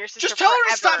your sister Just tell forever. her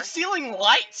to stop stealing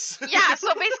lights. Yeah,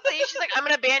 so basically, she's like, I'm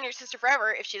gonna ban your sister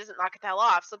forever if she doesn't knock it the hell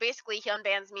off. So basically, he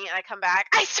unbans me, and I come back.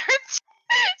 I start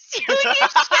stealing his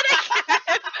shit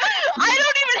again. I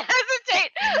don't even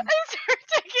hesitate. I start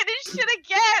taking his shit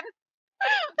again.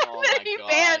 And then he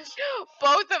banned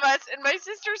both of us, and my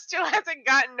sister still hasn't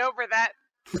gotten over that.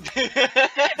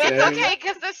 It's okay,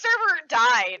 because the server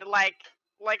died, like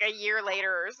a year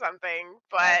later or something.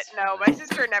 But That's no, funny. my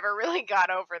sister never really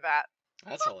got over that.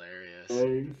 That's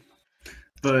hilarious.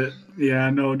 But yeah,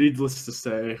 no, needless to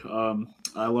say,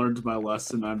 I learned my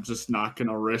lesson. I'm just not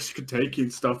gonna risk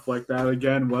taking stuff like that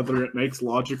again, whether it makes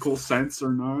logical sense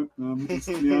or not. I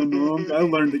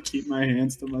learned to keep my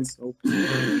hands to myself.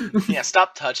 Yeah,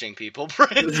 stop touching people,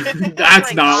 Brandon.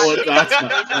 That's Oh my not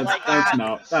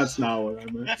God, that's not what I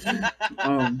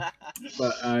meant.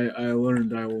 But I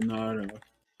learned I will not.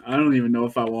 I don't even know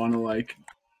if I want to like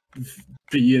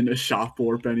be in a shop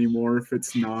warp anymore if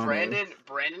it's not.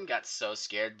 Brandon got so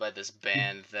scared by this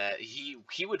band that he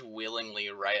would willingly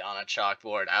write on a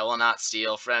chalkboard, "I will not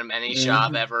steal from any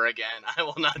shop ever again. I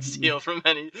will not steal from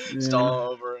any stall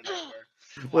over and over."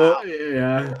 Well,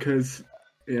 yeah, because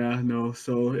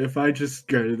so if I just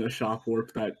go to the shop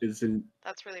warp that isn't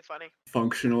That's really funny.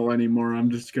 functional anymore, I'm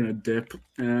just gonna dip,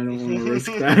 and I don't want to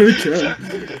risk that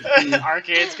again.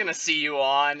 Arcade's gonna see you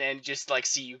on and just like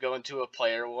see you go into a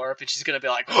player warp, and she's gonna be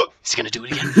like, "Oh, he's gonna do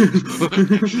it again."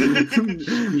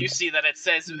 You see that it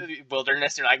says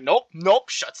wilderness, and you're like, "Nope,"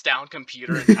 shuts down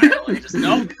computer entirely. Just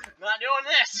nope, not doing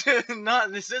this.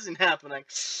 This isn't happening.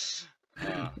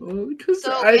 Well,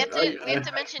 So we have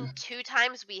to mention 2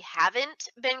 times we haven't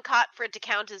been caught for it to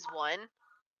count as 1.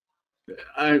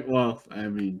 I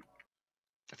mean,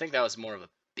 I think that was more of a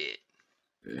bit.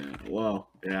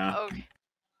 Yeah. Okay.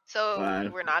 So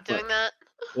we're not doing that?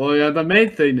 Well, yeah, the main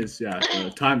thing is,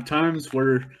 times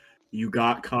where you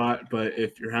got caught, but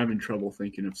if you're having trouble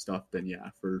thinking of stuff, then yeah,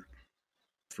 for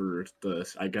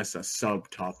the, I guess, a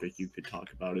subtopic you could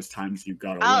talk about is times you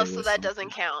got away Oh, with so that something. doesn't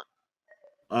count.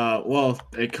 Well,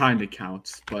 it kind of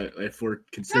counts, but if we're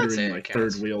considering like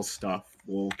third wheel stuff,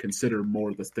 we'll consider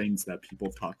more the things that people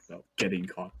have talked about getting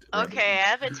caught. Okay, I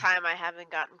have a time I haven't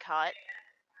gotten caught.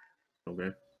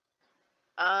 Okay.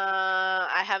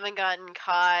 I haven't gotten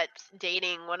caught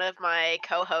dating one of my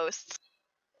co-hosts.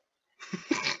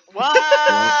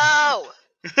 Whoa!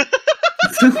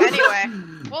 Anyway,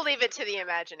 we'll leave it to the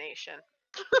imagination.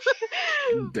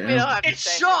 Damn. We don't have to It's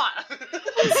say. shot!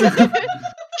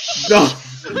 No.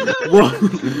 Well,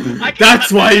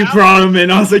 that's why you brought him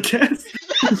in as a guest.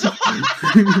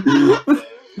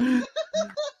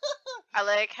 I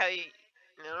like how you.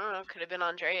 I don't know. Could have been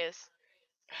Andreas.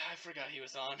 I forgot he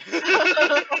was on. It's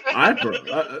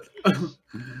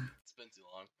been too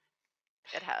long.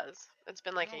 It has. It's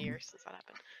been like a year since that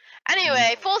happened.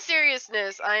 Anyway, full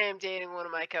seriousness, I am dating one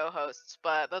of my co-hosts,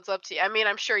 but that's up to you. I mean,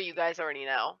 I'm sure you guys already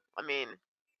know. I mean,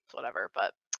 it's whatever,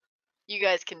 but you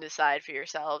guys can decide for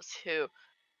yourselves who.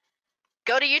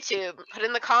 Go to YouTube, put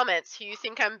in the comments who you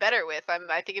think I'm better with.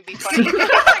 I think it'd be funny.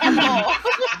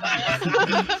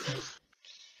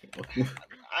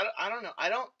 I don't know. I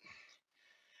don't.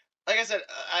 Like I said,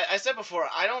 I said before,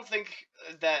 I don't think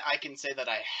that I can say that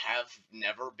I have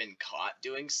never been caught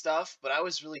doing stuff, but I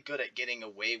was really good at getting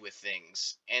away with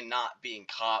things and not being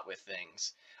caught with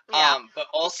things. Yeah, But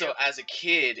also as a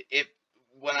kid,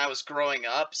 when I was growing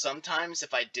up, sometimes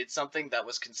if I did something that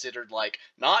was considered like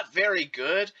not very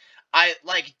good, I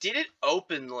like did it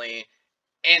openly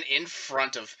and in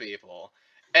front of people.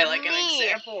 And like an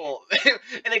example,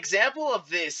 an example of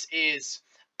this is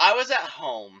I was at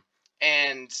home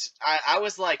and I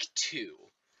was like 2,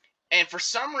 and for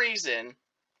some reason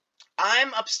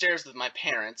I'm upstairs with my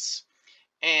parents,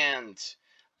 and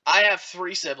I have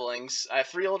 3 siblings. I have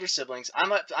 3 older siblings.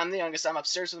 I'm the youngest. I'm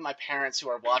upstairs with my parents who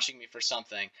are watching me for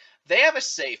something. They have a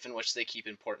safe in which they keep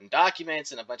important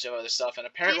documents and a bunch of other stuff. And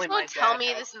apparently, Please don't tell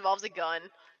me this involves a gun.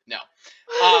 No.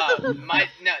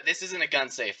 No, this isn't a gun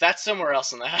safe. That's somewhere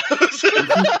else in the house.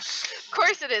 Of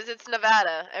course it is. It's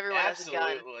Nevada. Everyone has a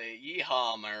gun. Absolutely.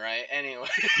 Yeehaw, am I right? Anyway.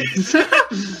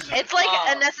 It's like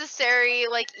a necessary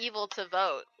evil to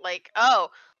vote. Like,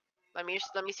 oh, let me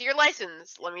see your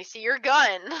license. Let me see your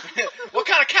gun. What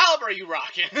kind of caliber are you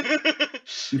rocking?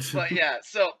 But yeah,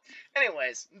 so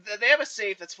anyways, they have a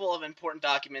safe that's full of important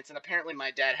documents, and apparently my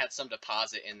dad had some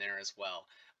deposit in there as well.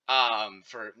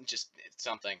 For just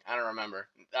something. I don't remember.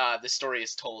 This story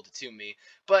is told to me.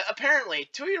 But apparently,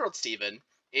 2-year-old Steven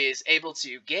is able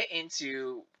to get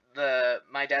into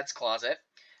my dad's closet,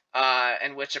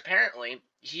 in which apparently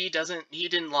he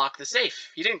didn't lock the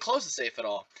safe. He didn't close the safe at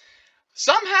all.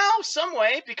 Somehow, some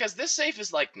way, because this safe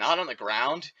is not on the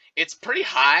ground, it's pretty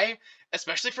high,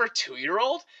 especially for a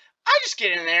 2-year-old. I just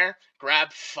get in there,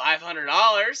 grab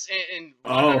 $500 in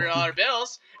 $100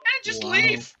 bills, and just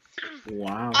leave.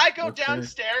 Wow. I go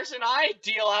downstairs and I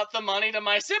deal out the money to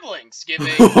my siblings. I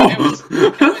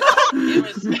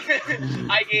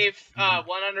gave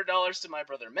 $100 to my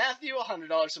brother Matthew,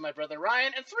 $100 to my brother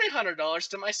Ryan, and $300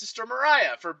 to my sister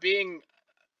Mariah for being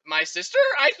my sister,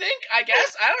 I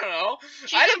guess. I don't know.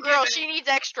 She's a girl. She needs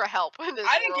extra help in this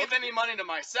I didn't give any money to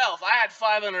myself. I had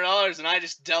 $500 and I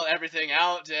just dealt everything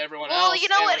out to everyone else. Well, you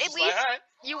know what? At least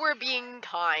you were being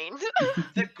kind.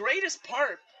 The greatest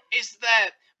part is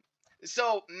that,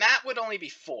 so Matt would only be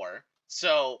 4,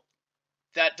 so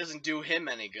that doesn't do him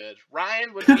any good.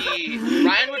 Ryan would be. Gave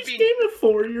a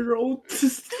 4-year-old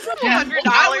 $100.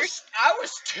 I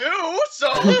was 2,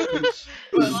 so.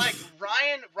 But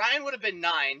Ryan would have been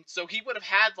 9, so he would have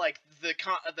had the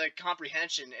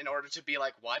comprehension in order to be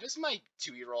like, why does my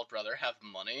 2-year-old brother have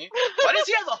money? Why does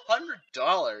he have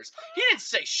 $100? He didn't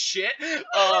say shit. It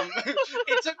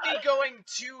took me going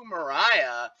to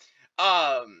Mariah,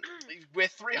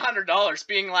 with $300,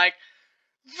 being like,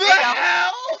 the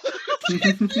hell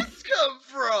did this come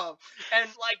from? And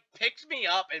picked me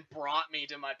up and brought me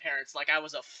to my parents like I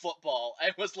was a football.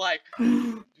 I was like,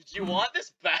 you want this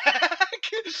back?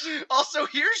 Also,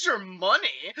 here's your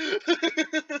money. But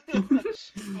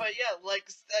yeah,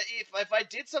 if I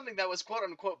did something that was quote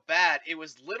unquote bad, it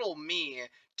was little me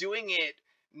doing it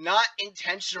not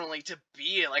intentionally to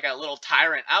be a little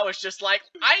tyrant. I was just like,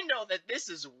 I know that this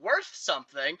is worth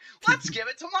something. Let's give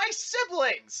it to my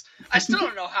siblings. I still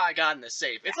don't know how I got in the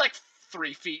safe. It's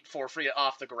 3 feet, 4 feet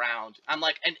off the ground. I'm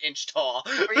an inch tall.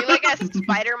 Were you a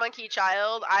spider monkey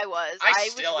child? I was. I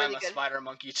still am a spider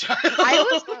monkey child. I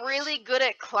was really good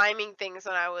at climbing things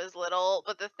when I was little,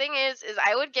 but the thing is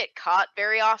I would get caught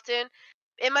very often.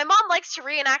 And my mom likes to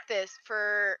reenact this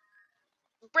for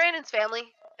Brandon's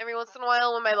family. Every once in a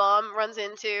while, when my mom runs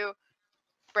into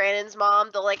Brandon's mom,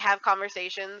 they'll have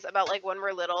conversations about when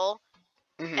we're little.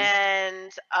 Mm-hmm.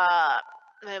 And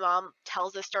my mom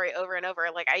tells this story over and over.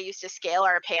 I used to scale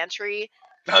our pantry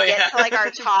to get to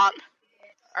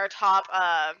our top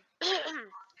I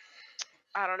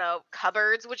don't know,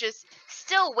 cupboards, which is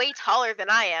still way taller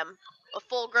than I am, a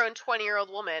full-grown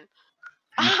 20-year-old woman.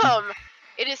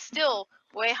 It is still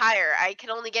way higher. I can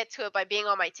only get to it by being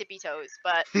on my tippy toes.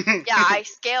 But yeah, I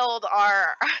scaled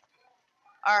our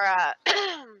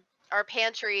our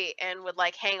pantry and would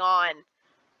hang on,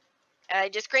 and I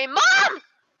just scream, "Mom!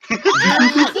 Mom!"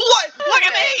 What? Look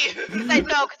at me!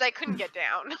 Because I couldn't get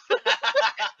down.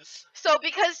 So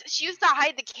because she used to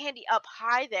hide the candy up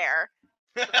high there,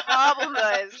 the problem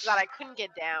was that I couldn't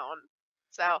get down.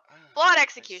 So flawed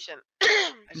execution.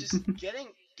 I just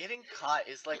getting caught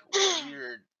is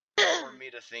weird for me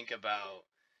to think about,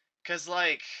 cause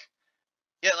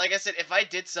Yeah, like I said, if I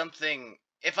did something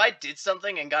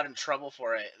and got in trouble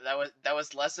for it, that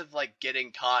was less of like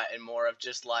getting caught and more of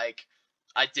just like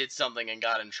I did something and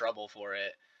got in trouble for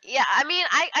it. Yeah, I mean,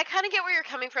 I kind of get where you're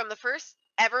coming from. The first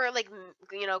ever, like,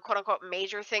 quote unquote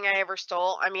major thing I ever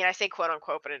stole. I mean, I say quote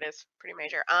unquote, but it is pretty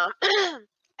major. I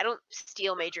don't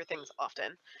steal major things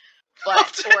often,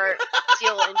 but or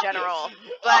steal in general.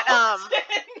 But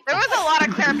there was a lot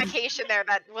of clarification there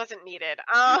that wasn't needed.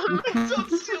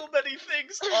 Don't steal many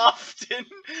things often.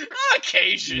 On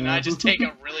occasion, I just take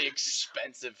a really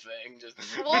expensive thing.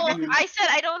 Well, I said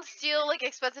I don't steal like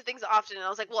expensive things often, and I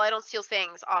was like, well, I don't steal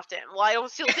things often. Well, I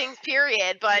don't steal things,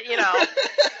 period. But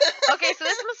okay, so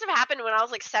this must have happened when I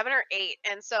was like 7 or 8,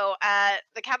 and so at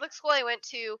the Catholic school I went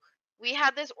to, we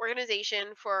had this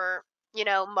organization for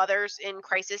mothers in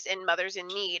crisis and mothers in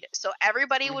need. So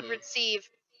everybody would receive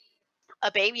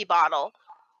a baby bottle,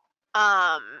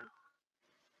 and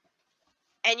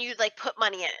you'd like put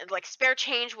money in it, like spare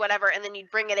change, whatever, and then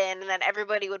you'd bring it in, and then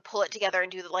everybody would pull it together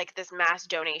and do like this mass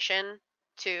donation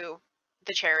to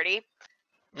the charity.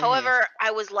 However, I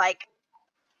was like,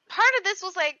 part of this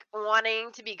was like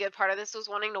wanting to be good, part of this was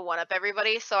wanting to one up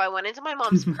everybody, so I went into my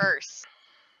mom's purse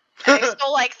and I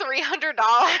stole like $300.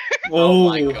 Oh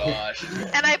my gosh.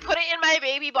 And I put it in my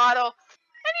baby bottle.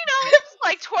 And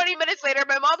like 20 minutes later,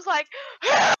 my mom's like,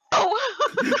 and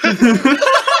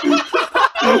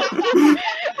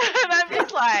I'm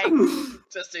just like,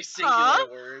 just a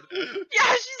singular word.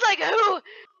 Yeah, she's like, who?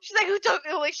 She's like, who took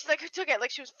it? Like, she's like, who took it?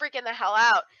 Like, she was freaking the hell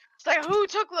out. She's like, who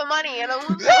took the money? And I'm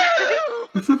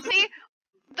like, see,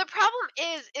 the problem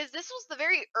is this was the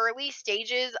very early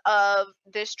stages of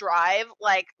this drive.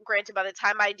 Like, granted, by the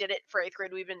time I did it for 8th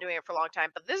grade, we've been doing it for a long time.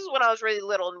 But this is when I was really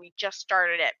little, and we just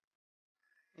started it.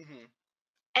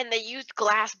 And they used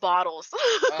glass bottles.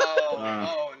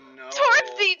 Oh no!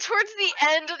 Towards the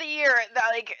end of the year,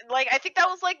 like I think that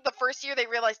was like the first year they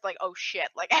realized, like, oh shit,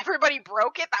 like everybody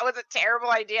broke it. That was a terrible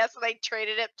idea, so they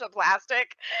traded it to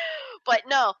plastic. But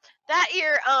no, that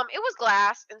year, it was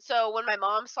glass, and so when my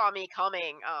mom saw me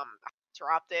coming, I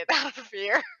dropped it out of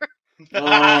fear.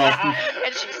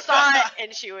 And she saw it,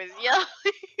 and she was yelling.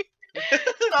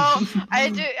 So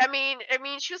I mean,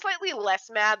 she was slightly less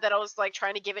mad that I was like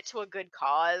trying to give it to a good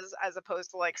cause as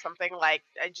opposed to like something like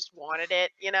I just wanted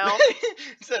it,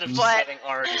 Instead of just having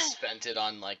already spent it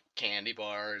on like candy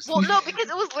bars. Well, no, because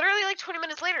it was literally like 20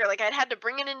 minutes later. Like I'd had to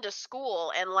bring it into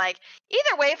school, and like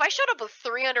either way, if I showed up with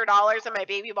 $300 in my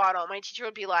baby bottle, my teacher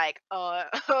would be like,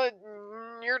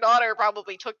 your daughter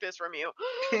probably took this from you.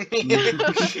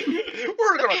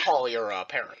 We're gonna call your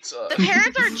parents. The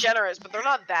parents are generous, but they're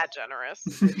not that generous.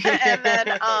 And then,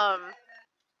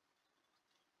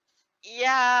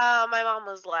 yeah, my mom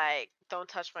was like, don't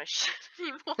touch my shit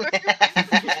anymore.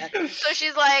 So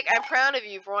she's like, I'm proud of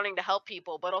you for wanting to help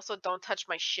people, but also don't touch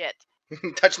my shit.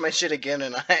 Touch my shit again,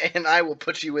 and I will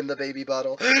put you in the baby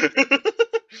bottle.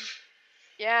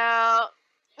 Yeah.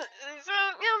 So,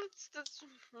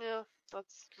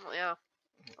 yeah.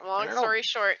 Long story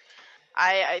short,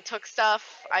 I took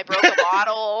stuff. I broke a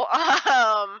bottle.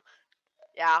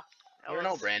 Yeah. I don't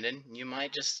know, Brandon. You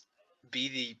might just be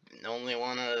the only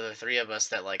one of the three of us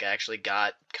that like actually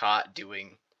got caught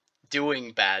doing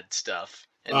bad stuff,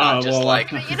 and not just like.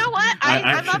 But you know what?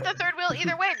 I'm not the third wheel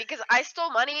either way because I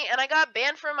stole money and I got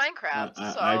banned from Minecraft.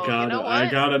 You know what? I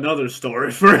got another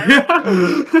story for you.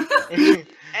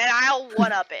 And I'll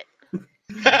one up it.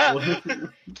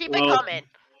 Keep it coming.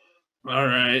 All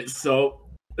right, so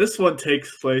this one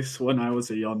takes place when I was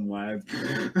a young lad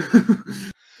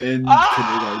in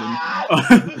kindergarten.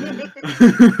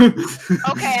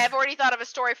 Okay, I've already thought of a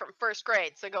story from 1st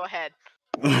grade, so go ahead.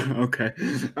 Okay.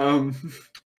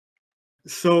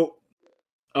 So,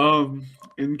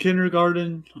 in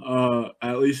kindergarten,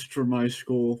 at least for my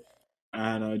school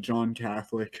at John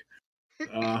Catholic,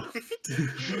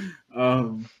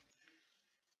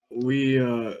 we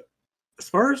as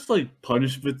far as like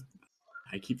punishment,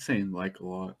 I keep saying like a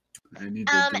lot. I need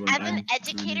to as an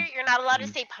educator, you're not allowed to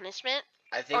say punishment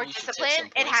or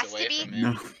discipline. It has to be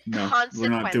no, we're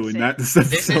not doing that this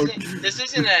episode. This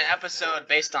isn't an episode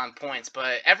based on points,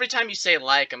 but every time you say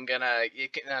like, I'm gonna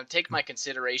take my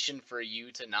consideration for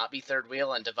you to not be third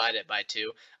wheel and divide it by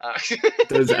 2.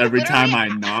 Does every time I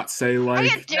not say like? I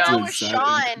had dinner with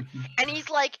Sean, and he's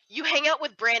like, "You hang out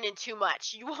with Brandon too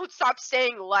much. You won't stop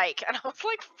saying like," and I was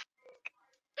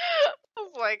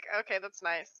like, okay, that's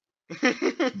nice.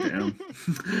 Damn.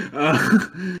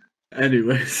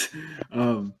 Anyways,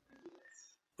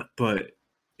 but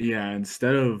yeah,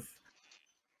 instead of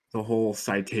the whole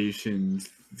citations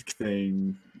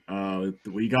thing,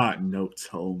 we got notes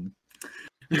home.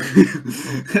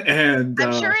 And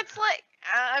I'm sure it's like,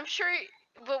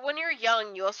 but when you're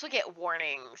young, you also get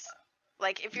warnings.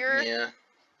 Like if you're, Yeah.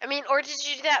 I mean, or did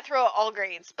you do that throughout all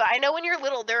grades? But I know when you're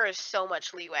little, there is so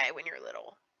much leeway when you're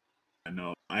little. I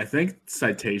know. I think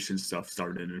citation stuff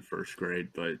started in first grade,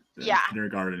 but in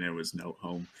kindergarten it was note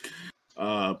home.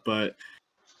 But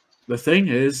the thing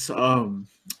is,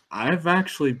 I've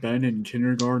actually been in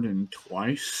kindergarten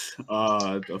twice.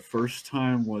 The first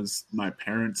time was my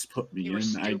parents put me in,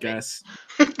 I guess.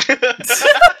 Damn.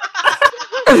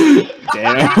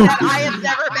 I have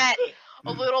never met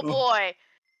a little boy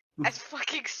as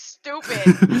fucking stupid.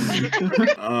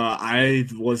 I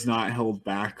was not held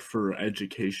back for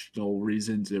educational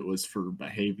reasons. It was for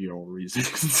behavioral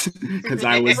reasons. Because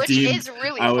I was is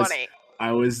really funny.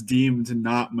 I was deemed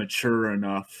not mature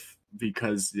enough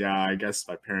because, I guess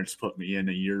my parents put me in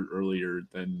a year earlier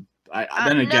than...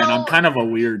 then again, I'm kind of a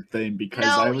weird thing because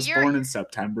I was born in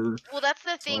September. Well, that's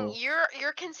the thing. So...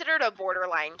 You're considered a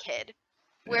borderline kid.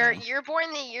 Where you're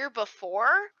born the year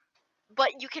before,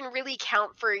 but you can really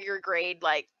count for your grade,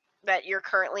 like, that you're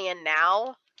currently in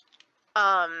now.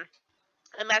 And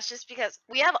that's just because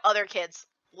we have other kids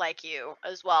like you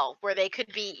as well, where they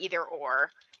could be either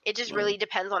or. It just really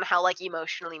depends on how, like,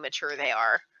 emotionally mature they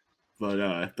are. But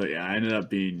yeah, I ended up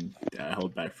being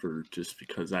held back for just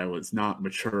because I was not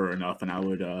mature enough, and I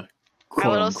would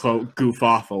quote unquote goof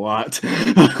off a lot.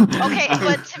 Okay,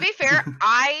 but to be fair,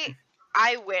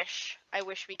 I wish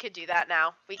we could do that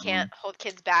now. We can't hold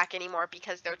kids back anymore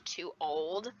because they're too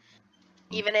old.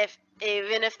 Even if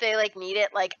they like need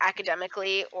it like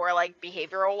academically or like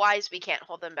behavioral wise, we can't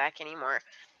hold them back anymore.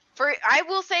 I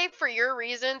will say for your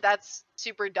reason, that's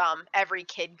super dumb. Every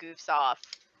kid goofs off.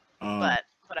 But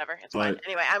whatever, it's fine.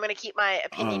 Anyway, I'm gonna keep my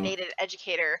opinionated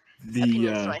educator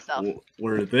opinions to myself.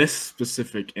 Where this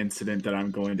specific incident that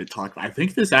I'm going to talk about, I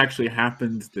think this actually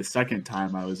happened the second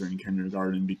time I was in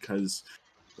kindergarten, because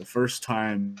the first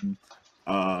time,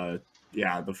 the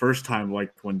first time,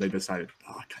 like when they decided,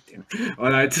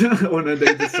 when they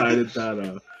decided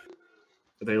that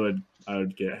I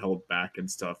would get held back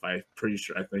and stuff. I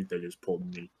think they just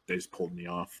pulled me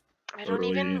off. I don't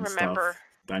even remember.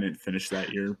 I didn't finish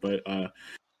that year, but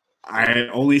I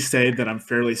only say that I'm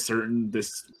fairly certain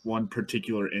this one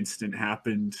particular incident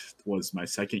happened was my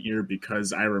second year,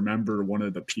 because I remember one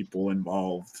of the people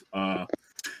involved,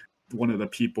 one of the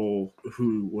people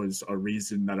who was a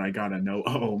reason that I got a note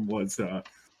home was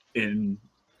in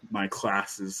my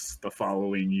classes the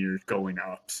following year going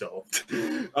up. So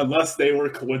unless they were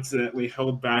coincidentally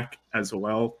held back as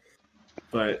well.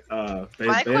 But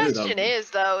my question is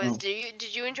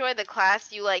did you enjoy the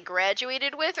class you like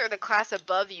graduated with, or the class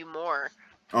above you more?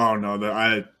 Oh no,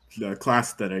 the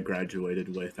class that I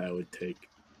graduated with, I would take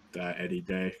that any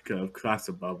day. Class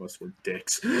above us were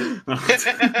dicks.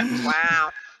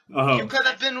 Wow. You could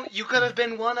have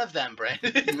been one of them, Brett.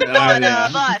 One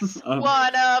of us.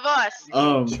 One of us.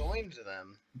 You joined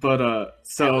them. But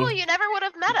so you never would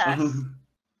have met us.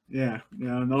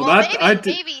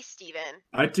 Maybe Steven.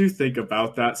 I do think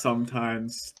about that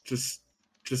sometimes. Just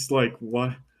like,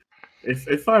 what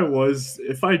if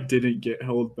I didn't get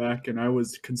held back and I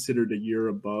was considered a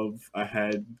year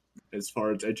ahead as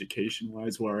far as education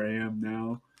wise where I am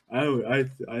now. I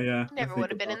never would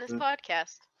have been in this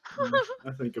podcast.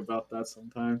 I think about that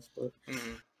sometimes, but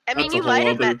I mean, you might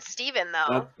have met Steven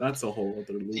though. That's a whole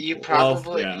other loophole. You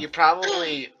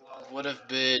probably would have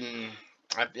been.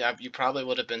 You probably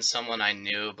would have been someone I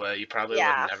knew, but you probably would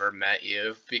have never met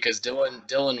you, because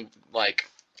Dylan like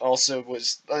also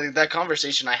was that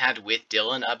conversation I had with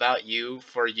Dylan about you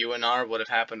for UNR would have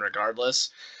happened regardless,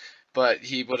 but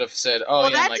he would have said,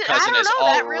 my cousin is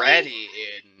already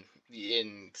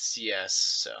in CS,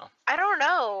 so I don't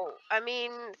know. I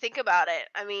mean, think about it.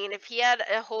 I mean, if he had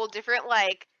a whole different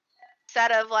like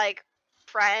set of like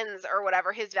friends or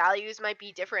whatever, his values might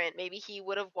be different. Maybe he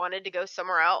would have wanted to go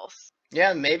somewhere else.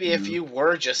 Yeah, maybe if you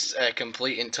were just a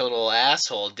complete and total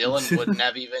asshole, Dylan wouldn't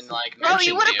have even like mentioned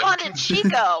you. No, you would have gone to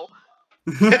Chico.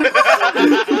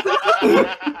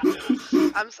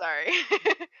 I'm sorry.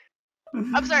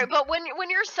 I'm sorry, but when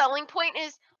your selling point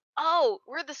is,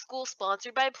 we're the school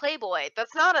sponsored by Playboy,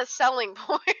 that's not a selling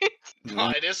point. No,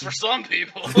 it is for some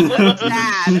people. It's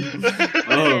bad.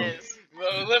 It is.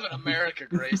 Well, we live in America,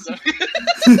 Grace.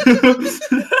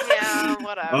 Yeah,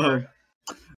 whatever.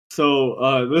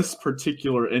 So this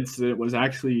particular incident was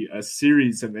actually a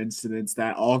series of incidents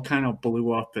that all kind of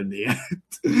blew up in the end.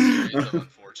 Series of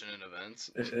unfortunate events.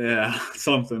 Yeah,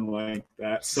 something like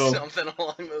that. So something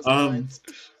along those lines.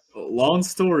 Long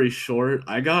story short,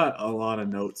 I got a lot of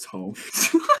notes home.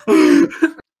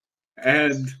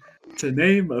 And to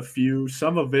name a few,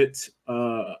 some of it,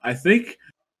 I think,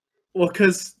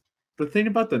 because the thing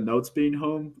about the notes being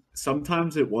home,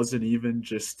 sometimes it wasn't even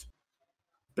just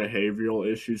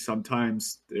behavioral issues.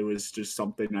 Sometimes it was just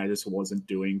something I just wasn't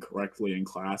doing correctly in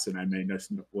class, and I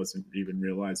wasn't even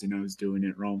realizing I was doing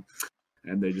it wrong.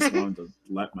 And they just wanted to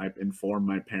inform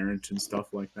my parents and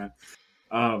stuff like that.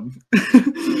 And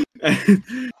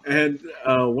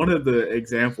one of the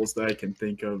examples that I can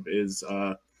think of is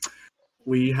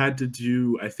we had to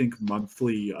do, I think,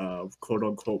 monthly quote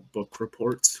unquote book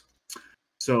reports.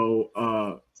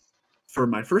 So for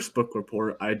my first book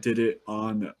report, I did it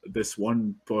on this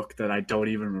one book that I don't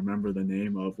even remember the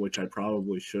name of, which I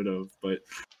probably should have, but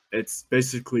it's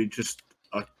basically just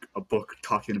a book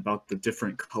talking about the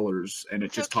different colors, and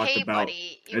it just talked about.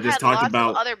 Buddy. You had lots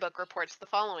of other book reports the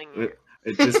following year.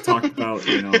 It just talked about,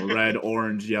 red,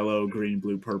 orange, yellow, green,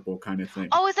 blue, purple kind of thing.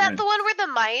 Oh, is that the one where the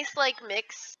mice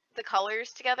mix the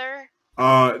colors together?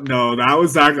 No,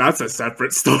 that's a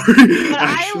separate story. But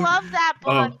I love that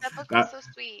book. That book was so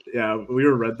sweet. Yeah, we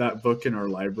read that book in our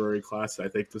library class. I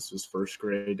think this was first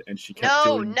grade, and she kept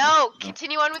doing... No,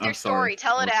 continue on with your story.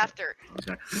 Tell it after.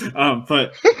 Okay.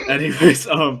 But anyways,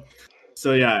 so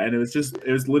yeah, and it was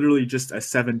literally just a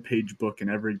 7-page book, and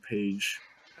every page,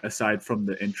 aside from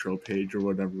the intro page or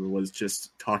whatever, was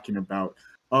just talking about,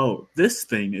 oh, this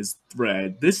thing is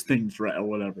red, this thing's red, or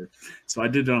whatever. So I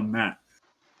did it on that.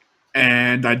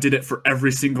 And I did it for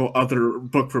every single other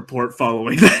book report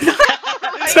following that.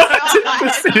 So I did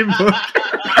the same book.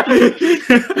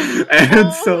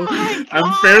 And so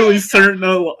I'm fairly certain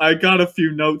I got a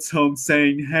few notes home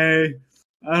saying, hey,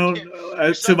 I don't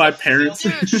know, to my parents.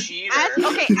 As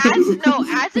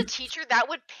a teacher, that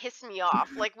would piss me off.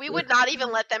 We would not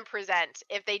even let them present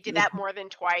if they did that more than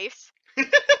twice.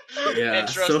 Yeah.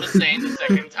 Intro's the same the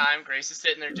second time. Grace is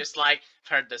sitting there just I've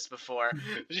heard this before.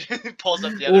 Pulls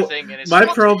up the other thing and it's my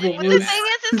problem was... The thing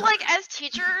is as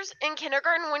teachers in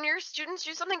kindergarten, when your students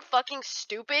do something fucking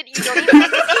stupid, you don't even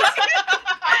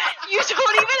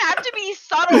have to be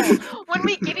subtle. When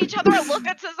we give each other a look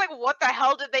that says what the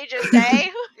hell did they just say?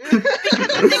 Because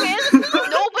the thing is,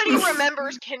 nobody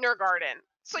remembers kindergarten.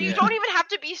 So you don't even have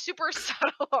to be super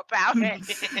subtle about it.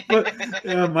 But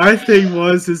yeah, my thing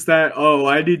is that,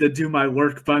 I need to do my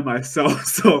work by myself,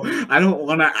 so I don't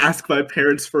want to ask my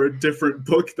parents for a different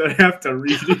book that I have to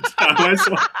read each time. I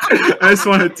just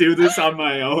want to do this on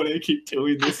my own and keep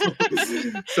doing this.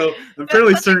 So I'm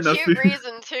fairly certain a cute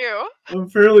reason too. I'm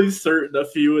fairly certain a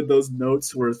few of those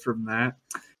notes were from that.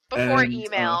 Before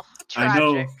email.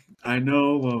 Tragic. I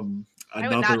know. I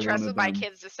would not trust with my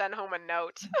kids to send home a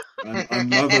note.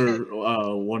 Another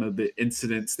one of the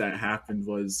incidents that happened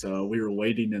was we were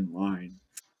waiting in line,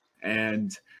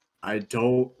 and I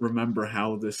don't remember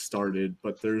how this started,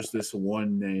 but there's this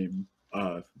one name,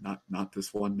 not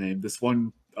this one name, this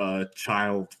one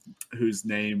child whose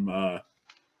name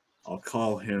I'll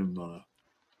call him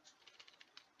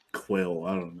Quill.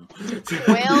 I don't know.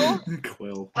 Quill?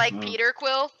 Quill. Peter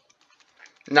Quill?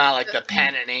 Not the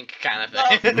pen and ink kind of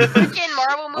thing. Freaking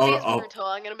Marvel movies we were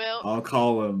talking about. I'll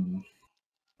call him.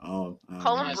 Call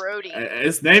him Brody.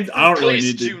 His name. I don't really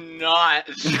need to. Please do not.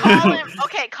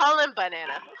 Call him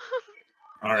Banana.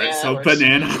 All right, so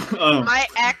Banana. My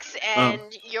ex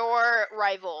and your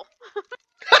rival.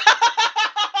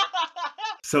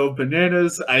 So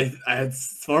Bananas,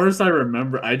 as far as I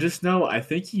remember, I just know I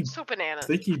think he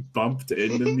bumped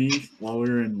into me while we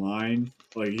were in line.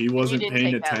 He wasn't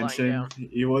paying attention.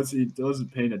 He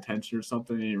wasn't paying attention or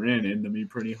something, and he ran into me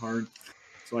pretty hard.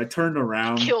 So I turned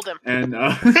around, killed him, and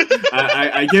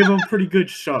I gave him a pretty good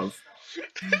shove.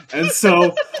 And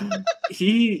so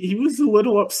he was a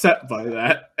little upset by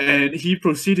that, and he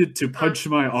proceeded to punch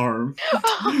my arm.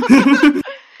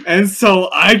 And so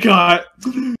I got,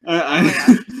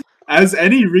 as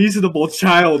any reasonable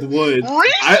child would,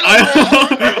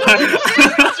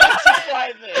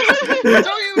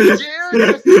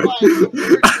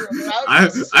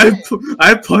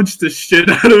 I punched the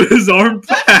shit out of his arm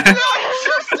back.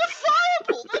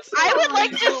 I would like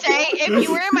to say, if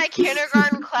you were in my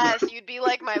kindergarten class, you'd be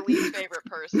my least favorite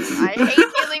person. I hate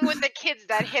dealing with the kids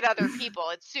that hit other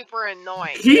people. It's super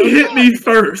annoying. He hit me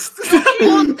first.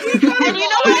 And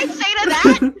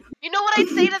you know what I'd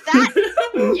say to that?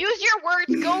 Use your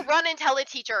words, go run and tell a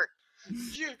teacher.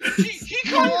 He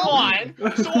caught mine,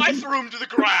 so I threw him to the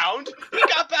ground. He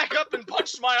got back up and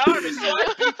punched my arm, and so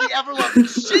I beat the ever-loving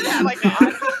shit out of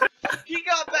him. He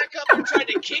got back up and tried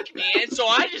to kick me, and so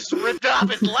I just ripped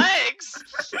off his legs.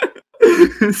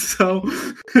 And so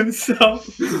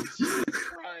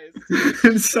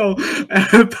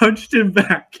I punched him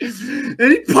back,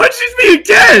 and he punches me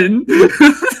again.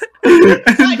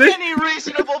 Any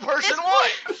reasonable person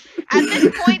would. At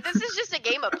this point, this is just a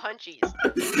game of punch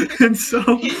punchies. And so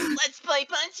let's play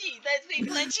punchies. Let's play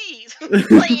punchies.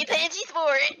 Play punchies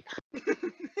for it.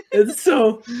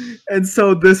 and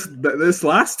so this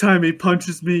last time he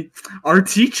punches me, our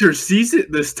teacher sees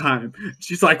it this time.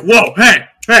 She's like, "Whoa, hey,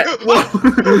 whoa!"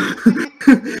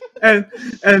 and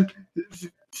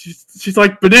she's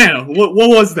like, "Banana, what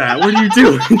was that? What are you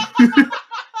doing?"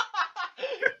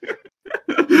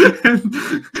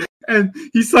 and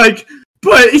he's like,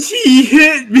 "But he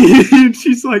hit me," and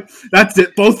she's like, "That's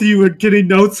it. Both of you are getting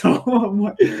notes home." I'm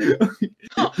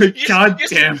like, God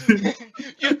damn it.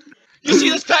 You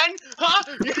see this pen? Huh?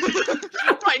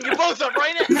 Writing you both up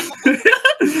right now.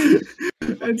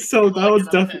 And so that was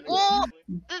definitely. Well,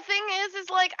 the thing is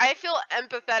like I feel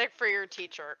empathetic for your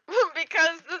teacher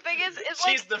because the thing is like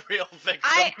she's the real victim.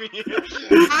 I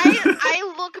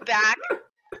look back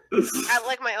at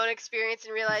like my own experience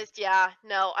and realized, yeah,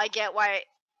 no, I get why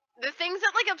the things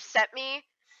that like upset me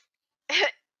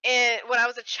when I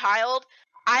was a child,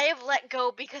 I have let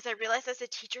go because I realized as a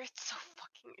teacher it's so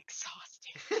fucking exhausting.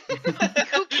 Like,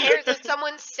 who cares if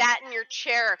someone sat in your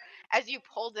chair as you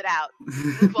pulled it out?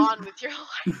 Move on with your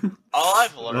life. All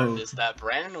I've learned is that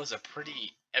Brandon was a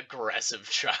pretty aggressive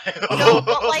child. No,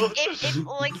 but like if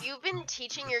like you've been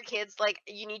teaching your kids like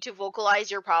you need to vocalize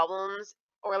your problems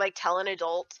or like tell an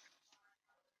adult,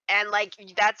 and like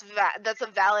that's a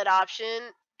valid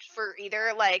option for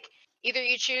either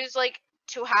you choose like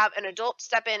to have an adult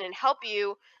step in and help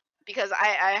you. Because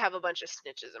I have a bunch of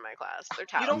snitches in my class. They're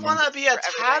you don't want to be a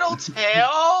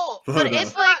tattletale? But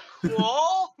it's like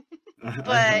cool.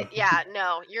 But yeah,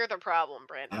 no, you're the problem,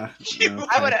 Brandon. Okay.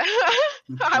 I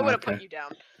would have put you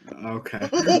down. Okay.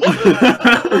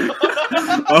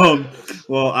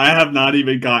 Well, I have not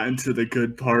even gotten to the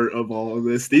good part of all of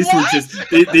this. These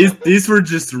were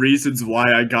just reasons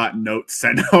why I got notes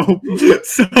sent home.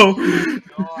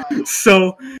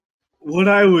 So what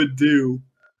I would do,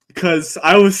 because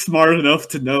I was smart enough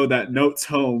to know that notes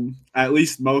home, at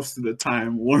least most of the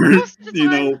time,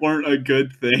 weren't a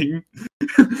good thing.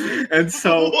 And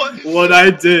so what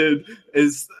I did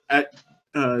is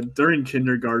during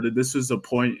kindergarten, this was a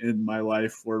point in my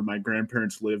life where my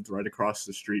grandparents lived right across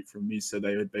the street from me, so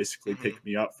they would basically pick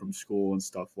me up from school and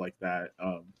stuff like that.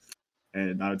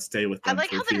 And I would stay with them for a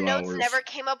few hours. I like how the notes never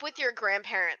came up with your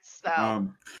grandparents, though.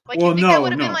 That would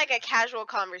have been like a casual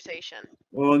conversation.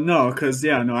 Well, no, because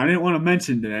I didn't want to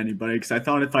mention it to anybody because I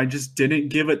thought if I just didn't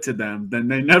give it to them, then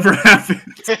they never have it.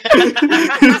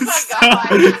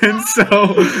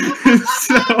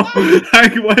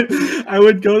 I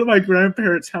would go to my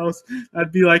grandparents' house.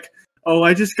 I'd be like, "Oh,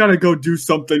 I just gotta go do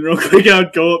something real quick."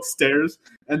 I'd go upstairs,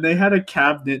 and they had a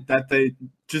cabinet that they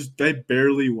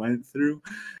barely went through,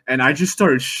 and I just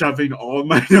started shoving all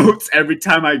my notes. Every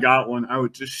time I got one, I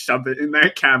would just shove it in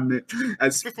that cabinet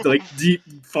as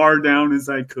far down as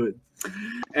I could.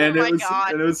 And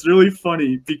it was really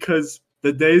funny because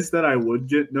the days that I would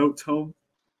get notes home,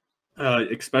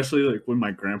 especially like when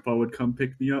my grandpa would come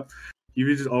pick me up, he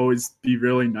would just always be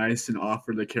really nice and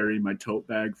offer to carry my tote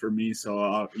bag for me,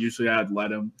 so usually I'd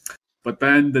let him. But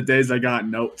then the days I got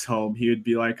notes home, he would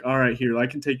be like, "All right, here, I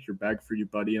can take your bag for you,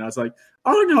 buddy." And I was like,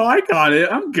 "Oh no, I got it.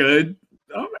 I'm good.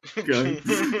 I'm good."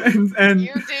 and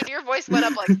your voice went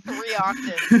up like 3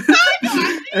 octaves.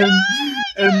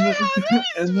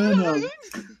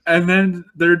 and then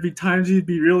there'd be times he'd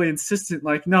be really insistent,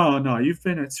 like, "No, you've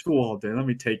been at school all day. Let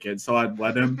me take it." So I'd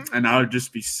let him, and I would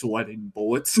just be sweating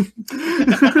bullets.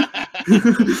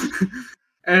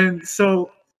 And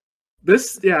so.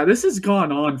 This has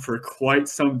gone on for quite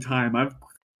some time. I've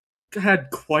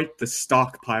had quite the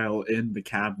stockpile in the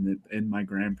cabinet in my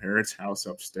grandparents' house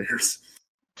upstairs.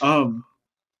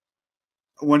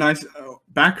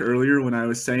 Back earlier when I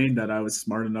was saying that I was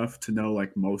smart enough to know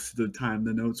like most of the time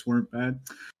the notes weren't bad.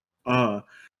 The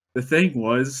thing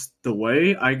was, the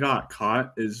way I got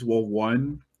caught is, well,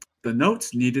 one, the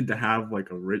notes needed to have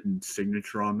like a written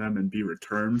signature on them and be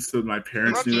returned so that my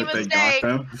parents knew that they got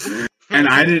them. And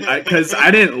I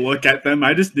didn't look at them.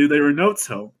 I just knew they were notes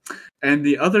home. And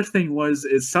the other thing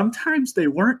is sometimes they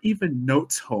weren't even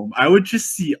notes home. I would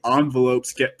just see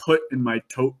envelopes get put in my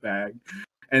tote bag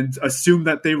and assume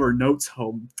that they were notes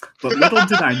home. But little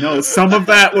did I know, some of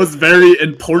that was very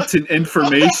important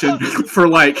information for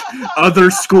like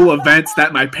other school events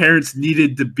that my parents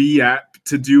needed to be at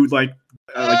to do like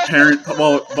parent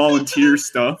volunteer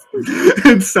stuff.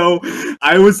 And so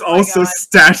I was also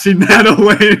stashing that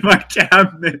away in my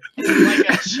cabinet. Like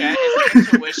a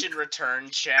tuition return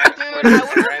check for the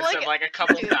parents of like a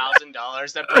couple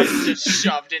 $1,000 that Brandon just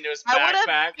shoved into his backpack. I would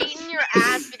have beaten your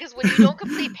ass because when you don't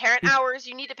complete parent hours,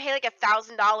 you need to pay like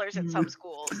 $1,000 at some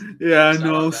schools. Yeah, I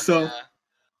know.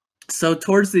 So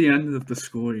towards the end of the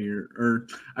school year, or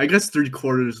I guess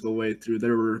 3/4 of the way through,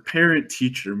 there were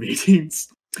parent-teacher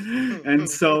meetings. And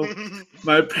so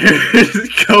my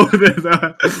parents go to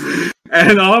that,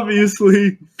 and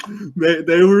obviously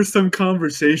there were some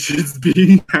conversations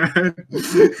being had.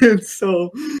 And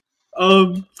so,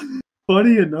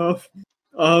 funny enough,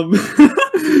 um,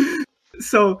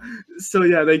 so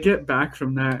yeah, they get back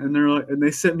from that, and they're like, and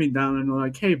they sit me down, and they're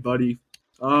like, "Hey, buddy,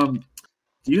 do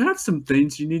you have some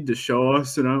things you need to show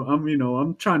us?" And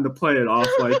I'm trying to play it off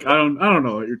like I don't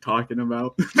know what you're talking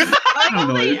about. I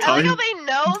like how they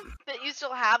know that you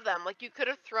still have them. Like, you could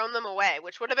have thrown them away,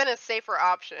 which would have been a safer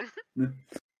option.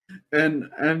 And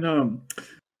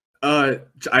I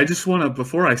just want to,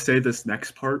 before I say this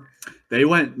next part, they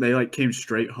came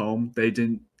straight home. They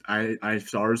didn't. As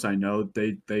far as I know,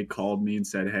 they called me and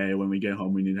said, "Hey, when we get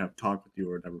home, we need to have a talk with you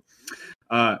or whatever."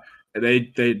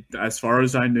 They as far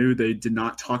as I knew, they did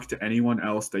not talk to anyone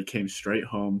else. They came straight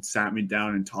home, sat me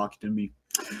down, and talked to me.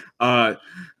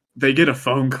 They get a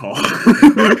phone call.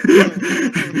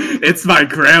 It's my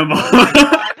grandma. Oh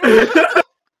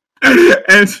my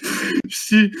And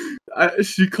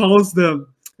she calls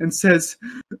them and says,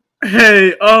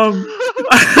 "Hey,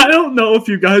 I don't know if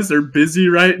you guys are busy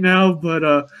right now, but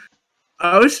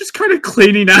I was just kind of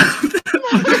cleaning out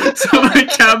some of my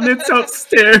cabinets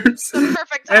upstairs. The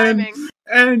perfect timing.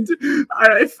 And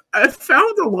I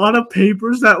found a lot of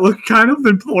papers that look kind of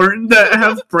important that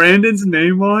have Brandon's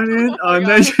name on it.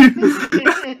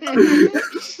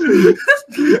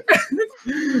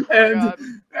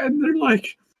 And they're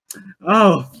like,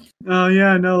 oh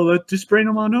yeah, no, let's just bring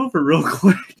them on over real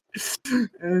quick."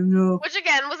 And which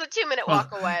again was a 2-minute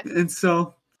walk away. And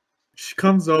so she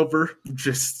comes over,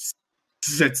 just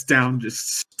sits down,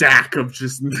 just stack of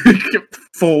just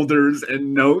folders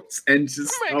and notes and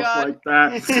just stuff like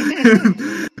that.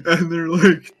 And they're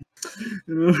like,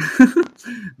 and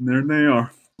there they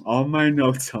are, all my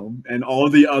notes home and all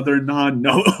the other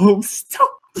non-note home stuff.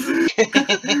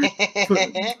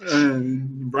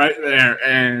 Right there,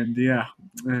 and yeah,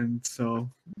 and so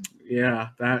yeah,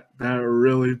 that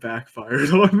really backfired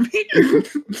on me.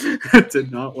 That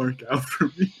did not work out for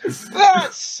me. That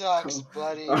sucks,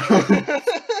 buddy.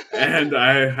 And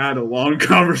I had a long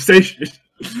conversation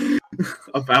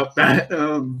about that,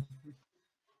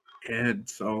 and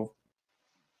so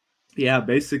yeah,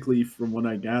 basically from what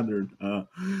I gathered,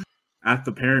 at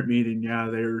the parent meeting, yeah,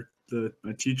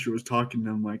 my teacher was talking to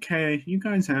them like, "Hey, you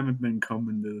guys haven't been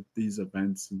coming to these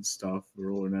events and stuff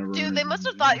or whatever." Dude, they must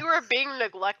have thought you were being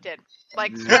neglected.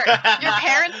 Like, swear, your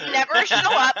parents never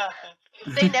show up.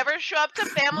 They never show up to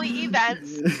family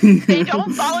events. They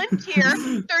don't volunteer.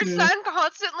 Their son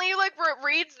constantly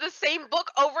reads the same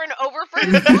book over and over for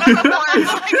his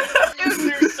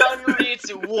dude, their son reads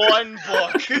one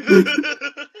book. Dude,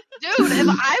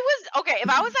 if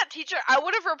I was that teacher, I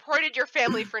would have reported your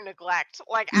family for neglect.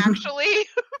 Like, actually,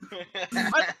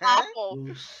 that's awful.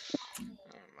 Oh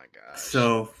my gosh.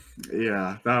 So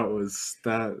yeah, that was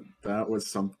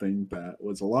something that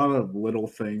was a lot of little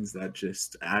things that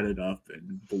just added up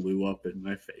and blew up in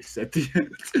my face at the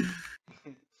end.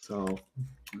 So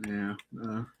yeah.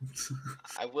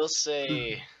 I will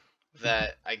say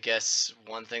that I guess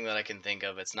one thing that I can think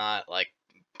of, it's not like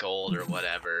gold or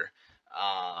whatever,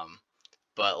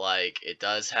 but like it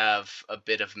does have a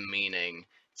bit of meaning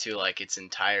to like its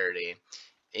entirety.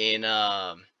 In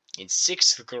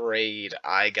 6th grade,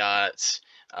 I got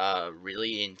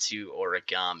really into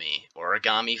origami.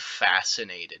 Origami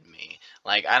fascinated me.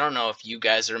 Like, I don't know if you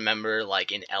guys remember,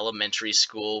 like in elementary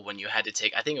school when you had to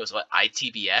take, I think it was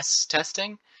ITBS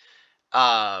testing.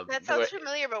 That sounds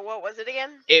familiar, but what was it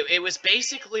again? It was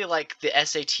basically like the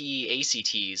SAT,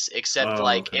 ACTs, except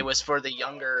it was for the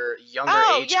younger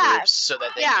age groups, so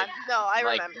that they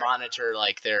could monitor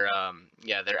like their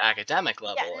academic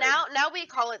level. Yeah, now we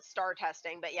call it STAR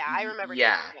testing, but yeah, I remember.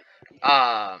 Yeah.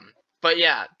 But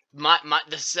yeah,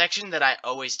 the section that I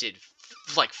always did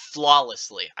like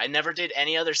flawlessly. I never did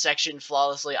any other section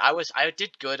flawlessly. I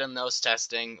did good on those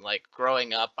testing. Like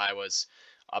growing up, I was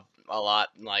a lot,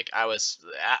 like I was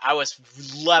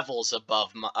levels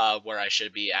above where I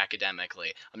should be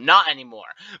academically. I'm not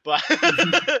anymore, but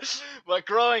but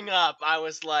growing up, I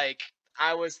was like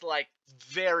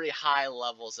very high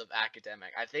levels of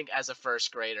academic. I think as a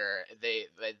first grader, they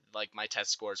like my test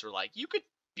scores were like, you could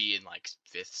be in like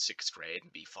 5th, 6th grade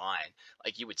and be fine.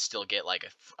 Like you would still get like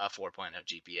a 4.0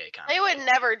 GPA kind of. They would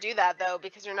never do that though,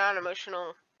 because you're not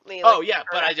emotional. Oh yeah,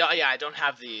 but I don't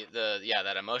have the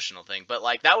that emotional thing. But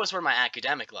like that was where my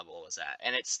academic level was at,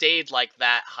 and it stayed like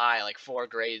that high, like 4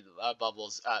 grade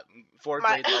levels up.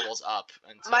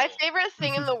 Until... My favorite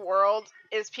thing in the world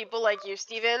is people like you,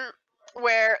 Steven.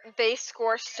 where they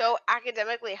score so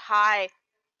academically high,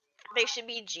 they should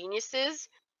be geniuses.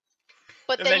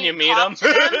 But and then you meet talk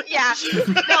them. to them. Yeah.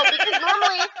 No, because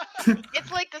normally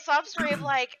it's like the sob story of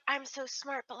like, I'm so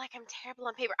smart, but like I'm terrible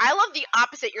on paper. I love the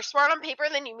opposite. You're smart on paper,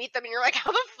 and then you meet them, and you're like,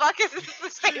 how the fuck is this the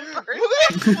same person? Who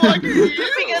the fuck are you?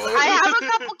 Because I have a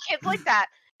couple kids like that,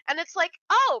 and it's like,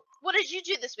 oh, what did you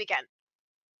do this weekend?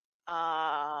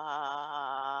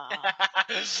 I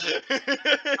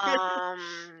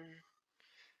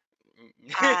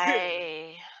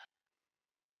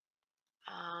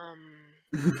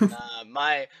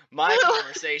my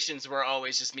conversations were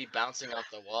always just me bouncing off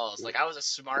the walls. Like, I was a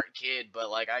smart kid, but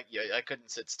like I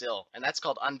couldn't sit still, and that's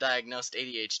called undiagnosed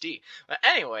ADHD. But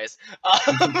anyways,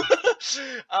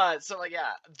 so like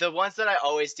yeah, the ones that I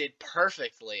always did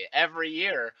perfectly every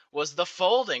year was the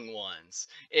folding ones.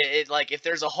 It like, if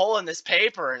there's a hole in this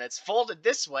paper and it's folded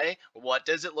this way, what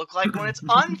does it look like when it's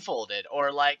unfolded?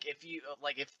 Or like,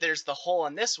 if there's the hole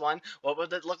in this one, what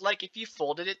would it look like if you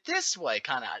folded it this way?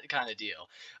 Kind of deal.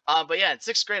 But yeah, in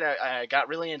 6th grade, I got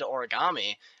really into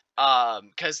origami,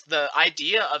 because the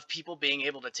idea of people being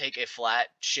able to take a flat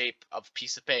shape of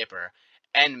piece of paper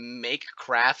and make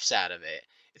crafts out of it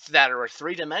that are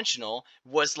 3-dimensional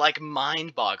was like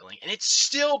mind-boggling, and it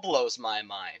still blows my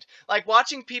mind. Like,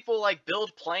 watching people like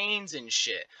build planes and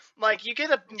shit, like, you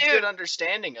get a good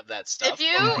understanding of that stuff.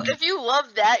 If you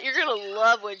love that, you're gonna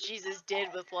love what Jesus did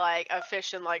with like a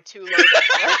fish and like 2 loaves.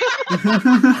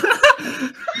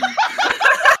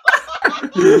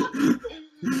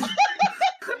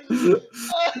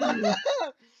 But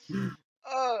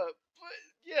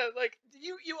yeah, like,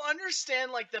 you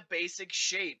understand like the basic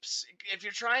shapes. If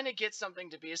you're trying to get something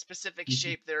to be a specific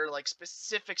shape, there are like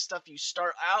specific stuff you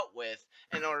start out with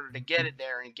in order to get it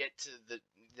there and get to the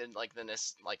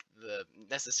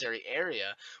necessary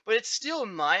area. But it's still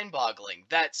mind-boggling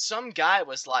that some guy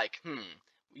was like,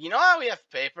 you know how we have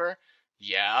paper?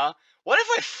 Yeah. What if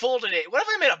I folded it? What if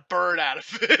I made a bird out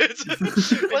of it? And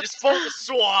just fold a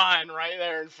swan right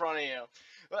there in front of you.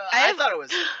 Well, I thought it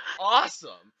was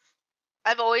awesome.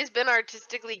 I've always been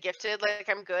artistically gifted. Like,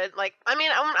 I'm good. Like, I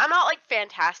mean, I'm not like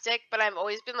fantastic, but I've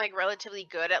always been like relatively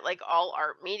good at like all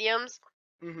art mediums.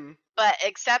 Mm-hmm. But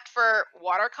except for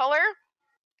watercolor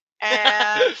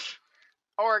and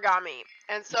origami.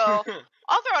 And so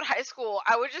all throughout high school,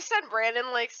 I would just send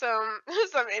Brandon like some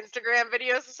Instagram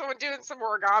videos of someone doing some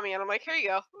origami, and I'm like, here you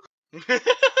go.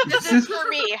 This is for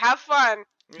me. Have fun.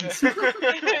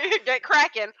 Get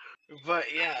cracking.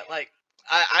 But yeah, like,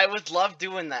 I would love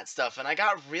doing that stuff, and I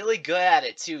got really good at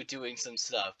it too, doing some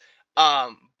stuff.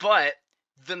 But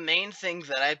the main thing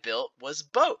that I built was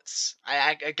boats.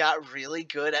 I got really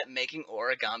good at making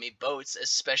origami boats,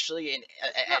 especially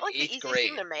at like 8th the grade.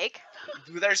 thing to make.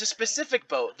 There's a specific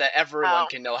boat that everyone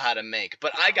can know how to make,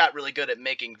 but I got really good at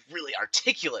making really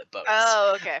articulate boats.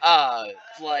 Oh, okay.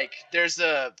 Like, there's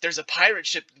a pirate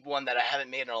ship one that I haven't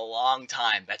made in a long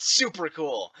time. That's super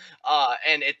cool.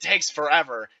 And it takes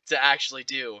forever to actually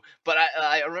do. But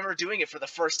I remember doing it for the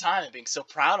first time and being so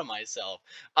proud of myself.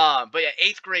 But yeah,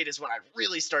 8th grade is when I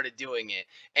really started doing it.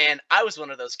 And I was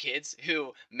one of those kids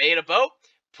who made a boat,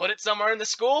 put it somewhere in the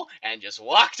school, and just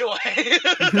walked away.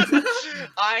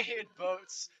 I hid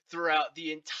boats throughout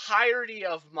the entirety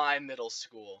of my middle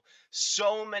school.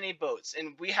 So many boats.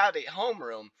 And we had a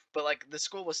homeroom, but like, the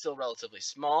school was still relatively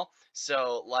small.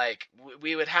 So like,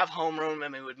 we would have homeroom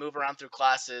and we would move around through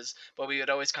classes, but we would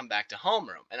always come back to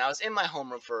homeroom. And I was in my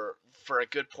homeroom for a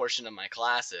good portion of my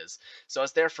classes. So I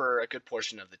was there for a good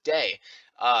portion of the day.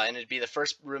 And it'd be the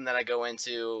first room that I go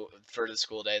into for the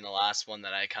school day and the last one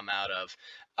that I come out of.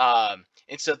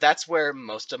 And so that's where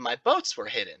most of my boats were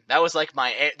hidden. That was like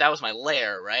that was my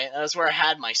lair, right? That was where I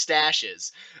had my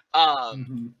stashes.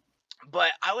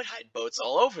 But I would hide boats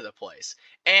all over the place.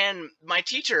 And my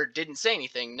teacher didn't say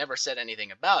anything, never said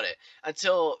anything about it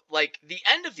until like the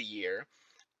end of the year.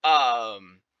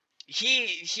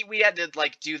 We had to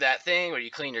like do that thing where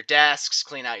you clean your desks,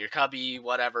 clean out your cubby,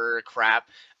 whatever crap.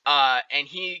 And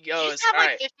he goes, you just have all like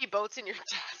right. 50 boats in your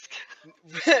desk.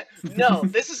 No,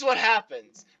 this is what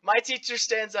happens. My teacher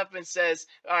stands up and says,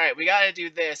 all right, we got to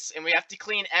do this, and we have to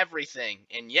clean everything.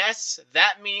 And yes,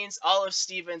 that means all of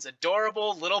Steven's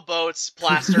adorable little boats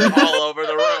plastered all over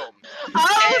the room.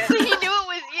 Oh, so he knew it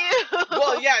was you.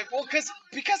 Well, yeah,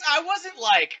 because I wasn't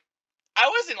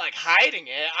wasn't like hiding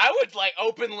it. I would like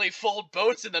openly fold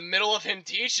boats in the middle of him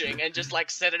teaching and just like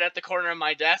set it at the corner of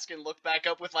my desk and look back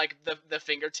up with like the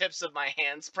fingertips of my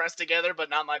hands pressed together but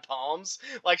not my palms,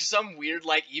 like some weird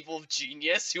like evil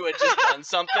genius who had just done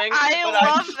something. I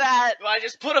love that. I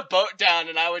just put a boat down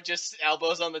and I would just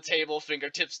elbows on the table,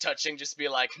 fingertips touching, just be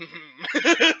like,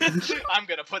 I'm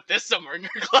gonna put this somewhere in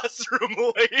your classroom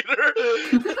later.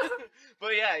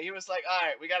 But yeah, he was like, all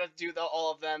right, we gotta do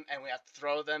all of them, and we have to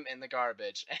throw them in the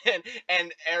garbage.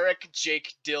 And Eric,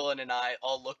 Jake, Dylan, and I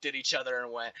all looked at each other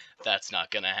and went, that's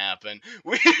not gonna happen.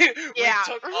 We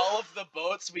took all of the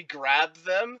boats, we grabbed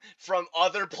them from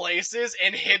other places,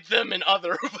 and hid them in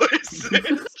other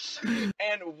places.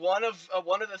 And one of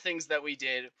the things that we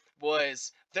did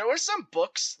was, there were some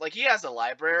books, like he has a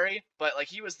library, but like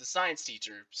he was the science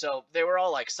teacher, so they were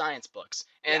all like science books,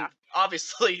 and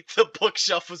obviously the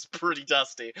bookshelf was pretty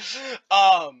dusty.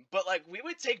 But like we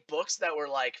would take books that were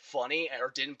like funny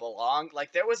or didn't belong.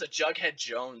 Like there was a Jughead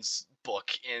Jones book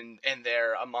in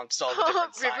there amongst all the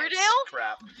different science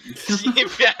crap.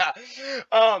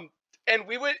 Yeah. And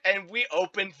we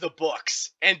opened the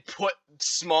books and put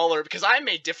smaller, because I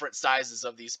made different sizes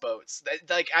of these boats.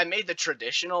 Like I made the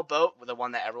traditional boat, the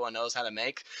one that everyone knows how to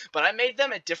make, but I made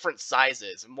them at different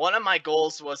sizes. And one of my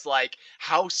goals was like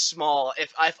how small,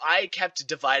 if I kept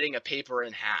dividing a paper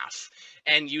in half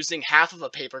and using half of a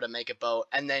paper to make a boat,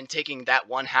 and then taking that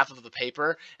one half of the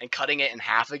paper and cutting it in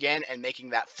half again and making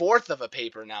that fourth of a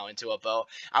paper now into a boat,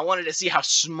 I wanted to see how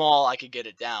small I could get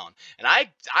it down. And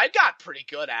I got pretty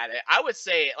good at it. I would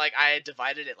say like I had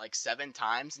divided it like 7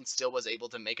 times and still was able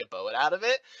to make a boat out of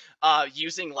it,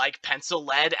 using like pencil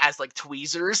lead as like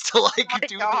tweezers to like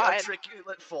do the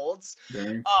articulate folds.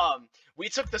 Dang. We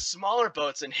took the smaller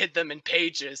boats and hid them in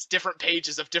different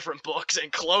pages of different books,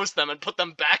 and closed them and put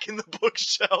them back in the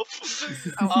bookshelf.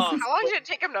 How long did it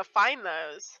take him to find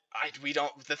those? We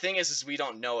don't. The thing is we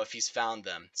don't know if he's found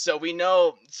them. So we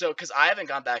know. So because I haven't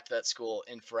gone back to that school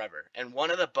in forever, and one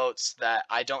of the boats that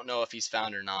I don't know if he's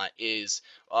found or not is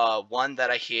one that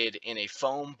I hid in a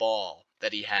foam ball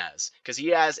that he has, because he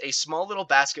has a small little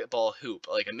basketball hoop,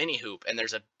 like a mini hoop, and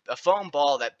there's a foam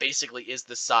ball that basically is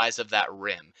the size of that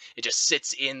rim. It just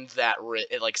sits in that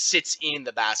it like sits in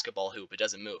the basketball hoop. It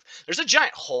doesn't move. There's a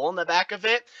giant hole in the back of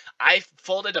it. I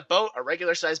folded a boat, a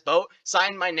regular sized boat,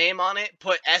 signed my name on it,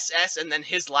 put SS and then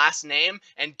his last name,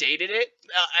 and dated it,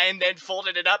 and then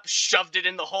folded it up, shoved it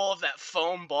in the hole of that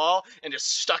foam ball, and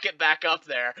just stuck it back up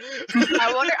there.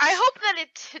 I hope that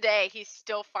today he's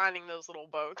still finding those little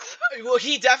boats. Well,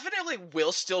 he definitely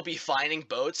will still be finding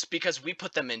boats, because we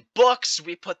put them in books,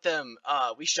 we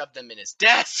shoved them in his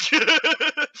desk.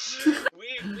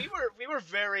 we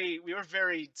were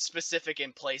very specific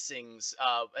in placings,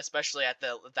 especially at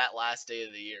that last day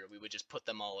of the year. We would just put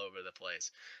them all over the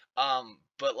place.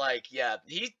 But like, yeah,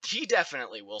 he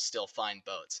definitely will still find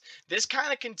boats. This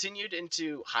kind of continued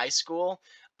into high school.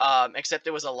 Except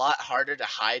it was a lot harder to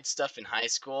hide stuff in high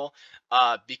school,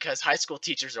 because high school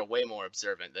teachers are way more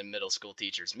observant than middle school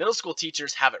teachers. Middle school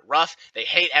teachers have it rough. They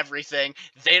hate everything.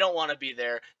 They don't want to be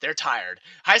there. They're tired.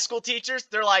 High school teachers,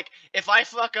 they're like, if I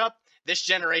fuck up, this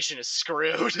generation is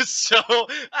screwed. So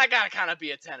I gotta kind of be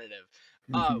attentive.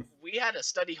 We had a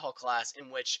study hall class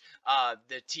in which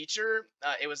the teacher,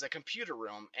 it was a computer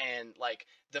room, and like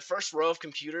the first row of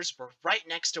computers were right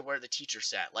next to where the teacher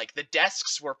sat. Like the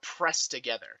desks were pressed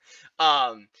together.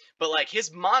 But like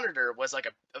his monitor was like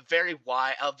a very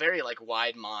wide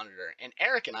monitor, and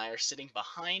Eric and I are sitting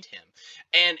behind him.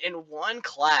 And in one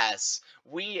class,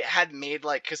 we had made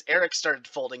like, because Eric started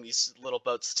folding these little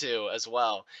boats too as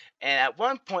well. And at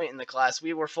one point in the class,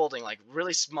 we were folding like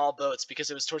really small boats because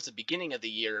it was towards the beginning of the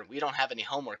year. We don't have any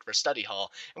homework for study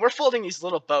hall, and we're folding these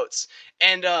little boats.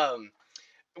 And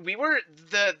we were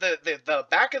the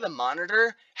back of the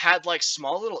monitor had like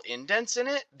small little indents in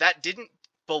it that didn't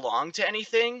belong to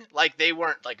anything. Like they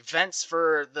weren't like vents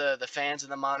for the fans in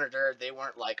the monitor. They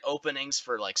weren't like openings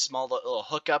for like small little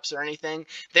hookups or anything.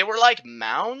 They were like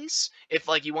mounds if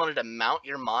like you wanted to mount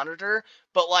your monitor,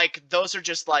 but like those are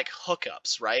just like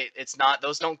hookups, right? It's not,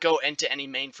 those don't go into any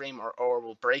mainframe or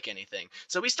will break anything.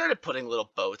 So we started putting little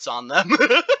boats on them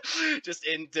just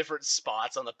in different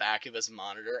spots on the back of his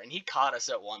monitor, and he caught us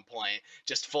at one point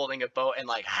just folding a boat and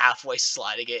like halfway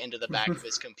sliding it into the back of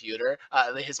his computer,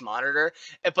 his monitor.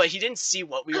 But he didn't see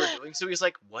what we were doing, so he was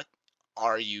like, "What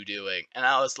are you doing?" And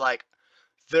I was like,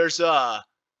 there's a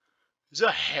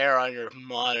hair on your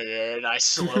monitor. And I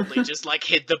slowly just like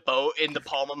hid the boat in the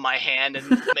palm of my hand and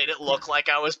made it look like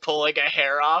I was pulling a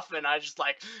hair off, and I just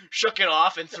like shook it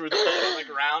off and threw the boat on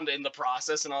the ground in the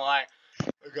process, and I'm like,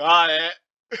 I got it.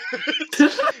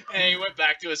 And he went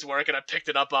back to his work, and I picked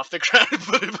it up off the ground and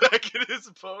put it back in his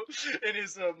boat, in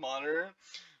his monitor.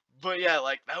 But yeah,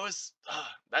 like that was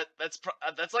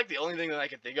that's like the only thing that I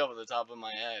can think of at the top of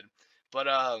my head. But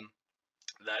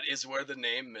that is where the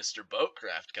name Mr.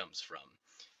 Boatcraft comes from.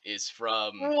 Is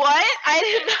from what? I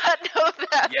did not know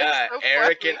that. Yeah, so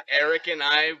Eric and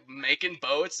I making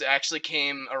boats. It actually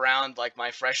came around like my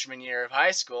freshman year of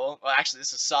high school. Well, actually,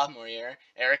 this is sophomore year.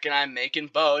 Eric and I making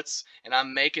boats, and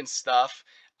I'm making stuff.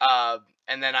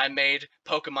 And then I made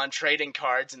Pokemon trading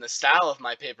cards in the style of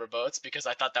my paper boats because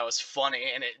I thought that was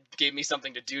funny, and it gave me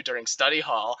something to do during study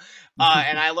hall.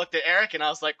 And I looked at Eric, and I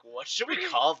was like, "What should we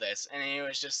call this?" And he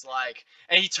was just like,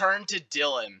 and he turned to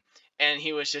Dylan. And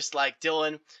he was just like,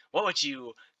 Dylan, what would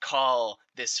you call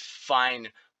this fine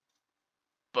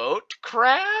boat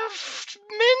craftsmanship?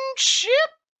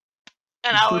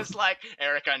 And I was like,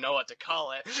 Eric, I know what to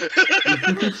call it.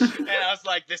 And I was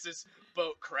like, this is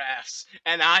Boat Crafts,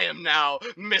 and I am now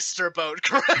Mr.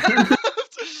 Boatcraft.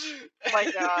 Oh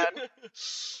my god.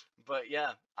 But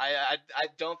yeah, I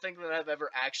don't think that I've ever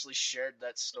actually shared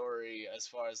that story as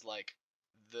far as like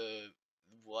the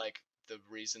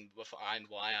reason behind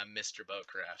why I'm Mr.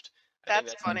 Boatcraft. I think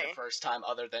that's funny. Like the first time,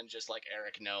 other than just like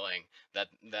Eric knowing that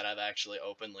I've actually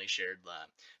openly shared that.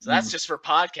 So that's just for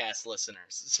podcast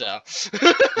listeners. So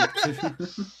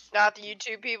not the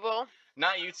YouTube people.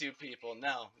 Not YouTube people,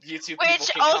 no. YouTube Which people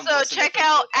can also come listen check to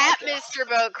out the at podcast. Mr.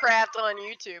 Boatcraft on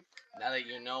YouTube. Now that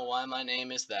you know why my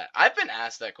name is that. I've been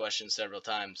asked that question several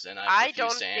times, and I refused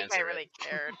don't to think answer I really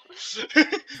cared.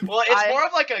 Well, it's more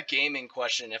of like a gaming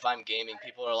question. If I'm gaming,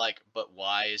 people are like, "But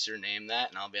why is your name that?"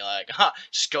 And I'll be like,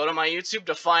 just go to my YouTube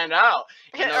to find out."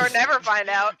 You know? Or never find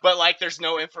out. But like, there's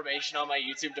no information on my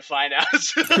YouTube to find out.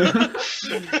 It's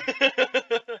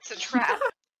a trap.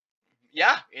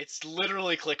 Yeah, it's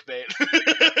literally clickbait.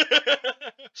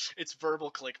 It's verbal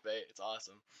clickbait. It's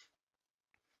awesome.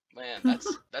 Man,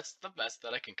 that's the best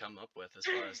that I can come up with as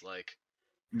far as like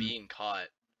being caught.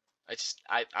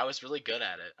 I was really good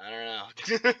at it. I don't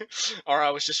know. Or I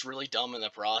was just really dumb in the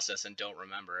process and don't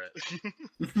remember it.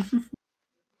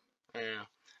 Yeah.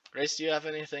 Grace, do you have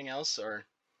anything else, or?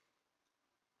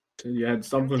 You had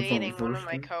something I'm dating from one of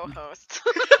my co-hosts.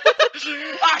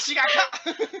 She got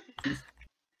caught!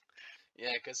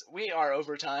 Yeah, because we are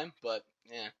over time, but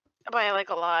yeah. By like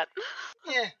a lot.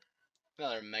 Yeah.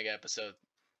 Another mega episode.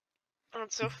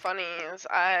 What's so funny is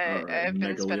I've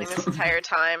been spending this entire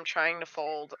time trying to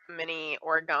fold mini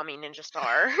origami ninja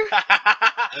star.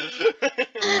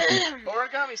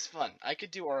 Origami's fun. I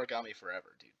could do origami forever,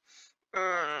 dude.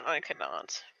 I could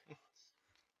not.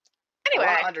 Anyway.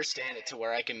 Anyway. I understand it to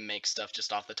where I can make stuff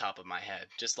just off the top of my head.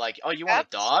 Just like, oh, you want a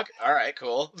dog? Alright,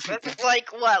 cool. That's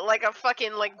like what? Like a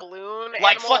fucking like balloon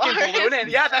like animal fucking artist? balloon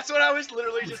animal. Yeah, that's what I was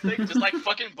literally just thinking. Just like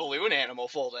fucking balloon animal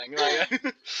folding. Like,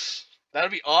 that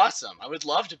would be awesome. I would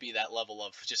love to be that level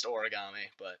of just origami,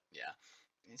 but yeah.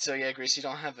 So yeah, Grace, you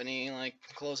don't have any like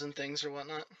closing things or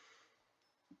whatnot?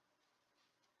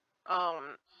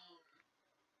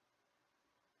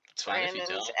 It's fine if you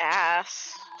Brandon's don't.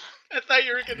 ass. I thought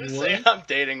you were gonna say I'm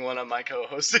dating one of my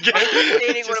co-hosts again.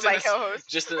 Dating one of my co-hosts.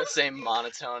 Just in the same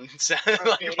monotone sound,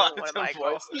 like monotone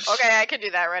voice. Okay, I can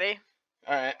do that. Ready?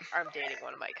 All right. I'm dating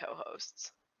one of my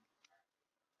co-hosts.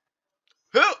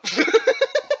 Who?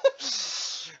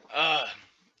 All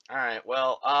right.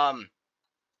 Well,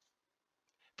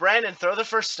 Brandon, throw the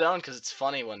first stone because it's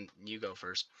funny when you go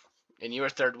first, and you were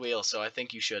third wheel, so I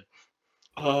think you should.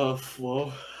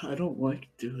 Well, I don't like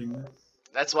doing that.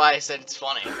 That's why I said it's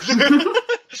funny.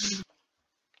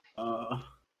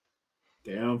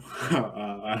 Damn.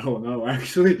 I don't know,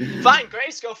 actually. Fine,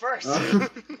 Grace, go first.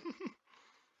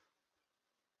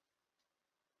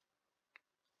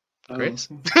 Grace?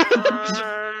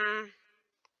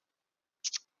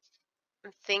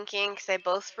 I'm thinking, because I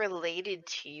both related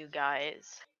to you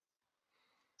guys.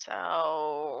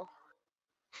 So...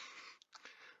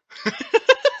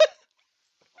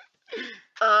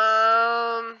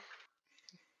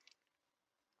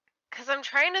 Because I'm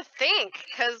trying to think,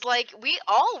 because, like, we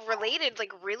all related,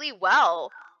 like, really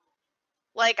well.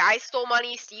 Like, I stole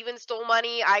money, Steven stole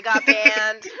money, I got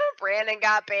banned, Brandon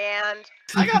got banned.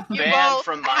 I got banned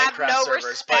from Minecraft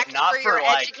servers, but not for,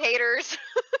 like... educators.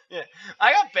 Yeah,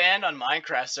 I got banned on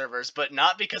Minecraft servers, but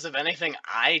not because of anything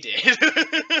I did.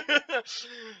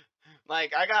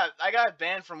 Like, I got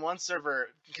banned from one server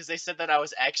because they said that I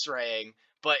was X-raying,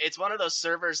 but it's one of those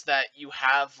servers that you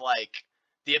have, like,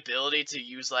 the ability to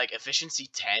use, like, efficiency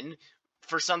 10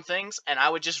 for some things, and I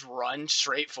would just run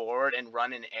straight forward and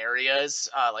run in areas,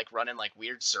 like, run in, like,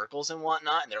 weird circles and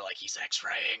whatnot, and they're like, he's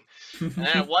X-raying. And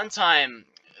then at one time,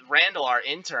 Randall, our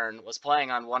intern, was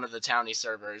playing on one of the townie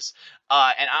servers,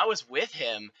 and I was with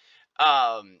him,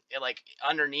 like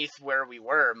underneath where we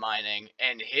were mining,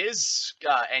 and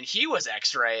and he was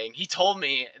X-raying. He told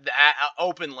me that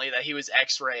openly that he was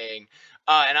X-raying,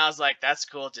 and I was like, "That's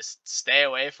cool. Just stay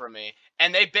away from me."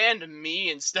 And they banned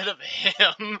me instead of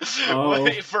him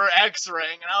for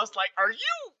X-raying, and I was like,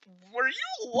 "Were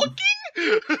you looking?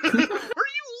 Were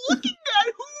you looking at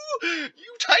who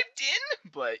you typed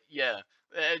in?" But yeah,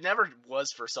 it never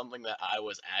was for something that I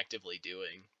was actively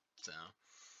doing. So.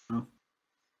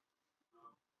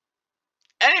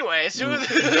 Anyways, We're a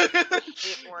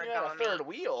third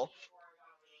wheel.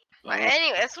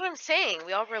 Anyway, that's what I'm saying.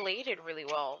 We all related really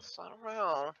well, so I don't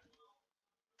know.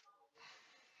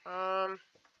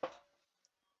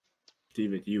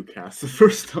 Steven, you cast the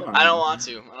first time. I don't want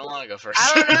to. I don't want to go first.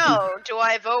 I don't know. Do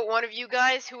I vote one of you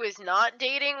guys who is not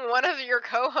dating one of your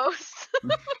co-hosts?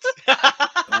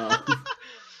 Not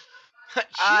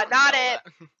it.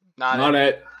 Not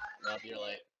it. Nope, you're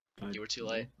late. You were too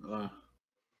late. What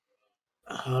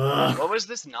What was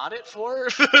this not it for?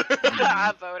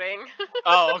 Voting.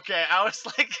 Oh, okay. I was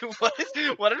like, what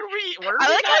are we I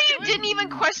like how you doing? didn't even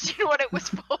question what it was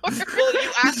for. Well,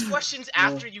 you ask questions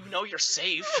after you know you're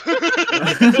safe.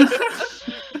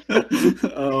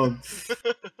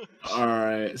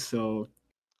 Alright, so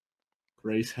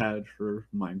Grace had her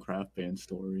Minecraft band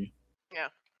story. Yeah,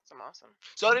 it's awesome.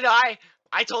 So did I.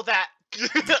 I told that.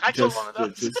 I told one of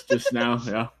those. Just now,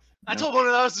 yeah. I told one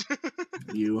of those.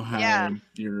 You had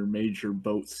your major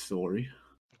boat story.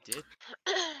 I did.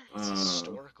 It's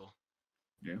historical.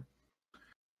 Yeah.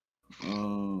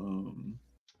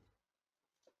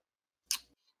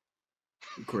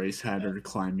 Grace had her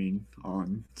climbing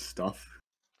on stuff.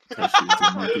 She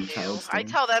was in I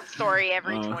tell that story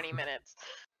every 20 minutes.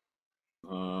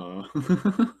 Uh-huh.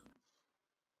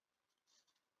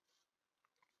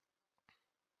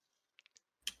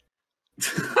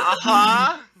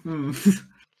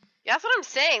 Yeah, that's what I'm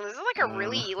saying. This is like a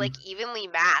really evenly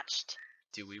matched.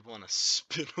 Do we want to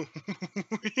spin a wheel?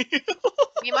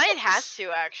 We might have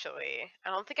to, actually. I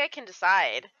don't think I can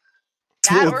decide.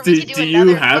 Do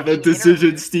you have a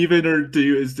decision, Steven, or do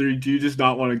you just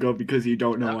not want to go because you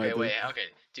don't know? Okay, wait. Okay,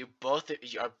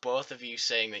 are both of you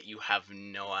saying that you have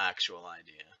no actual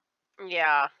idea?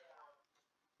 Yeah.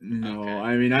 No, okay.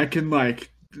 I mean I can make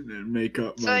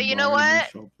up. So you know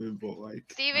what, but,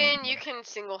 Steven, you can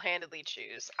single-handedly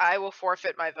choose. I will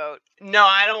forfeit my vote. No,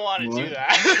 I don't want to do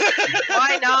that.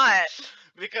 Why not?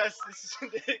 Because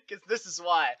this is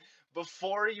why.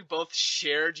 Before you both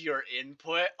shared your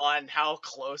input on how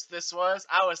close this was,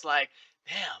 I was like,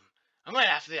 damn, I might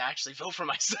have to actually vote for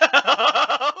myself. So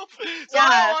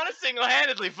I don't want to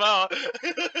single-handedly vote.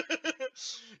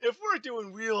 If we're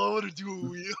doing wheel, I want to do a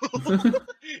wheel.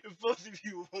 If both of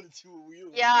you want to do a wheel.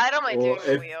 Yeah, I don't mind doing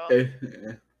a wheel.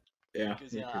 Yeah.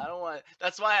 Because I don't want.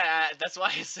 That's why I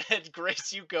said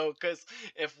Grace, you go. Because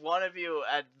if one of you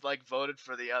had voted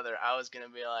for the other, I was gonna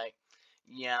be like,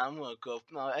 yeah, I'm gonna go.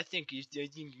 No, I think you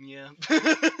did. Yeah.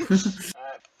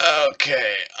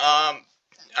 Okay.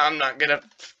 I'm not gonna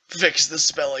fix the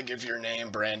spelling of your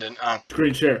name, Brandon.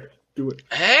 Screen share. Do it.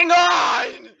 Hang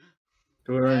on.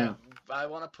 Do it right now. I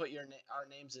want to put our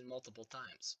names in multiple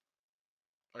times.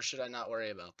 Or should I not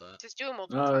worry about that? Just do it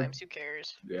multiple times. Who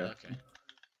cares? Yeah. Okay.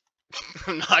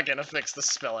 I'm not gonna fix the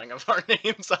spelling of our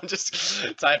names. I'm just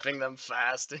typing them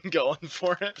fast and going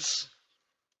for it.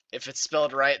 If it's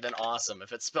spelled right, then awesome.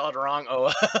 If it's spelled wrong,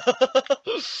 oh.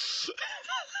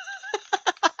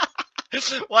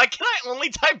 Why can I only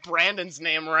type Brandon's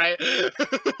name right?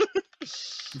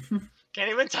 Can't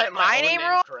even type my own name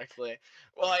correctly.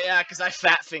 Well, yeah, because I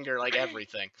fat finger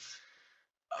everything.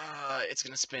 It's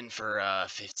gonna spin for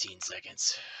 15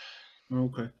 seconds.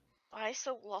 Okay. Why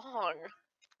so long?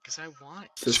 Because I want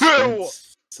it.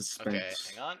 Suspense. Okay,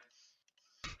 hang on.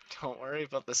 Don't worry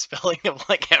about the spelling of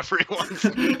everyone's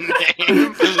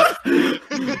name.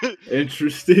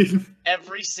 Interesting.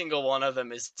 Every single one of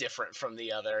them is different from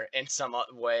the other in some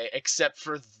way, except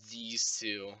for these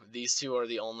two. These two are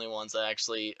the only ones that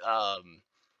actually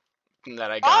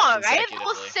that I got consecutively. I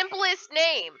have the simplest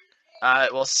name.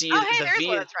 Well, see, the V.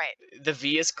 One that's right. The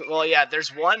V is yeah. There's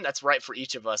one that's right for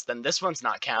each of us. Then this one's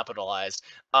not capitalized.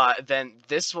 Then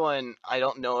this one I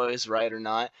don't know is right or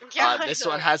not. Yeah, this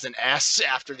one has an S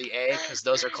after the A because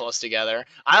those are close together.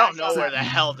 I don't know where the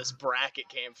hell this bracket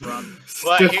came from,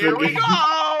 but here we go.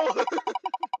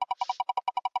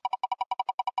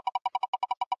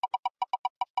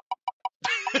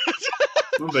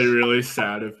 I'll be really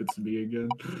sad if it's me again.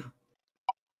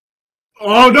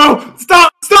 Oh no!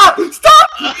 Stop! Stop! Stop!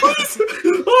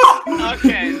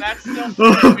 Okay, that's still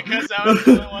fair because I was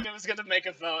the only one who was gonna make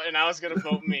a vote, and I was gonna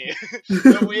vote me.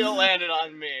 The wheel landed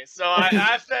on me, so I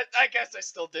guess I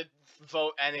still did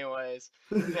vote anyways.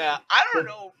 Yeah, I don't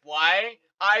know why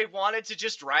I wanted to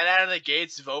just right out of the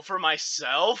gates vote for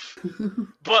myself,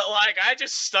 but like I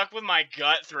just stuck with my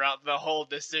gut throughout the whole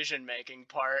decision making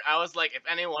part. I was like, if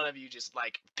any one of you just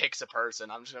like picks a person,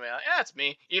 I'm just gonna be like, yeah, it's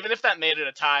me. Even if that made it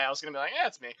a tie, I was gonna be like, yeah,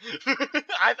 it's me.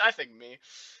 I think me.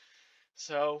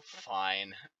 So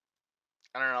fine.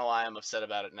 I don't know why I'm upset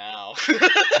about it now.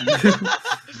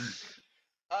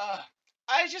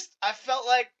 I felt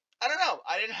like I don't know.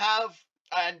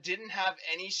 I didn't have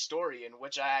any story in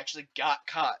which I actually got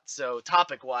caught. So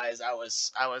topic wise, I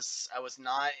was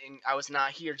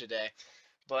not here today.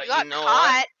 But You got know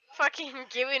caught fucking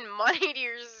giving money to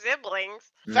your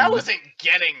siblings. That wasn't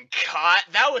getting caught.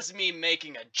 That was me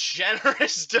making a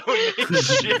generous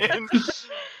donation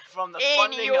from the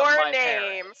funding of my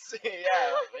parents.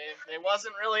 Yeah, it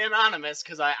wasn't really anonymous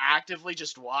because I actively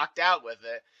just walked out with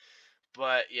it.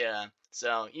 But yeah,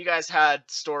 so you guys had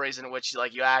stories in which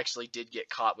like you actually did get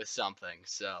caught with something.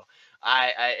 So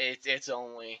it's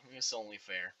only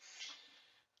fair.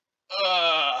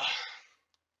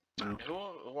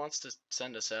 Who wants to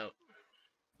send us out?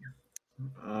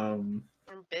 I'm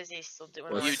busy still doing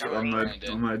I'm work.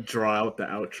 gonna draw out the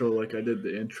outro like I did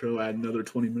the intro. Add another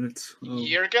 20 minutes.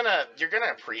 You're gonna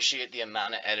appreciate the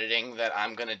amount of editing that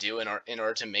I'm gonna do in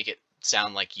order to make it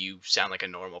sound like you sound like a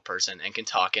normal person and can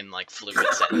talk in like fluid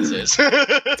sentences.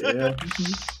 Damn.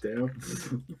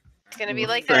 It's gonna be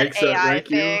like that AI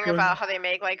thing about how they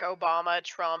make like Obama,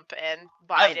 Trump, and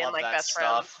Biden like best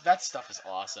friends. That stuff is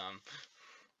awesome.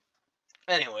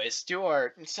 Anyways,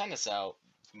 send us out,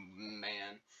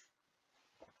 man.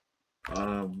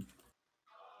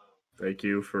 Thank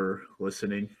you for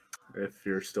listening. If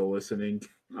you're still listening,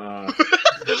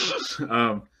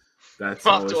 that's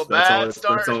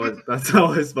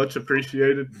always much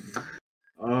appreciated.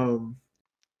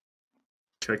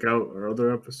 Check out our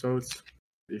other episodes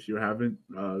if you haven't.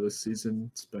 This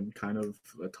season's been kind of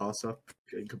a toss-up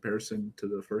in comparison to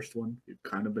the first one. We've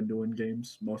kind of been doing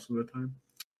games most of the time.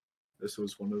 This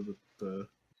was one of the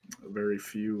very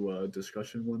few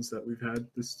discussion ones that we've had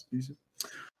this season.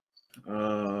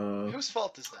 Whose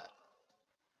fault is that?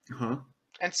 Huh?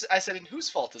 And I said, and whose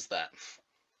fault is that?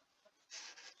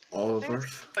 All of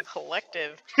ours. The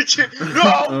collective.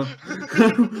 No!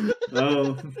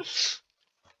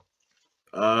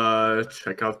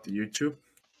 Check out the YouTube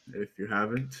if you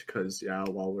haven't, because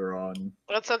while we're on.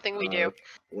 That's something we do.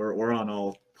 We're on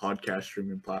all podcast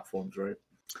streaming platforms, right?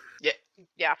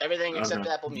 Yeah. Everything except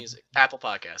Apple Music, Apple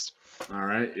Podcast. All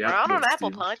right. Yeah. We're not on Apple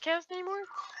Podcast anymore.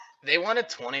 They wanted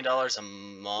 $20 a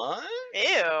month.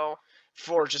 Ew.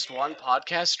 For just one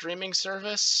podcast streaming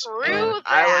service. Screw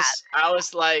that. I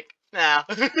was like, nah.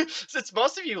 Since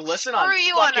most of you listen on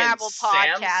Apple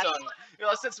Podcast. Samsung,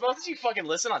 since most of you fucking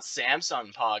listen on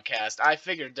Samsung Podcast, I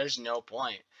figured there's no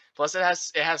point. Plus, it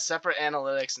has separate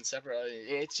analytics and separate.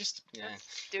 It's just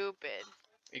stupid.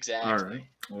 Exactly. All right.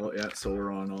 Well, yeah. So we're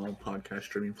on all podcast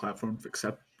streaming platforms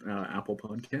except Apple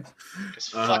Podcasts.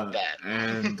 Just fuck that.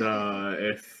 And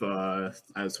if,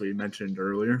 as we mentioned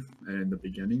earlier in the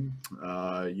beginning,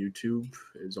 YouTube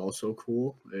is also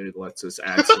cool. It lets us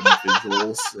add some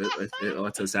visuals. It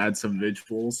lets us add some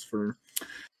visuals for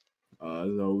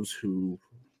those who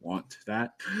want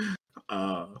that.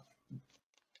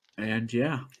 And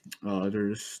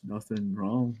there's nothing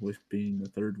wrong with being the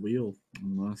third wheel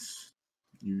unless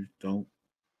you don't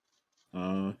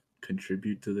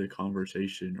contribute to the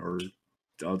conversation or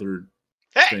other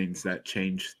things that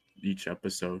change each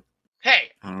episode. Hey!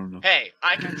 I don't know. Hey,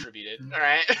 I contributed,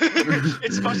 alright?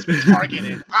 It's supposed to be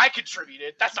targeted. I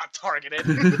contributed. That's not targeted.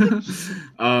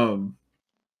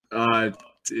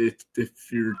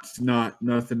 If you're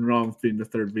nothing wrong with being the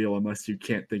third wheel unless you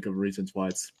can't think of reasons why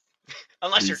it's...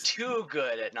 Unless you're too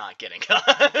good at not getting caught.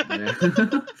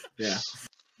 Yeah.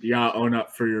 You gotta own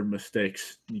up for your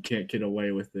mistakes. You can't get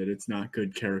away with it. It's not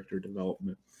good character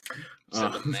development. So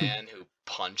the man who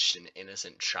punched an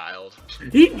innocent child.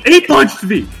 He punched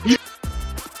me!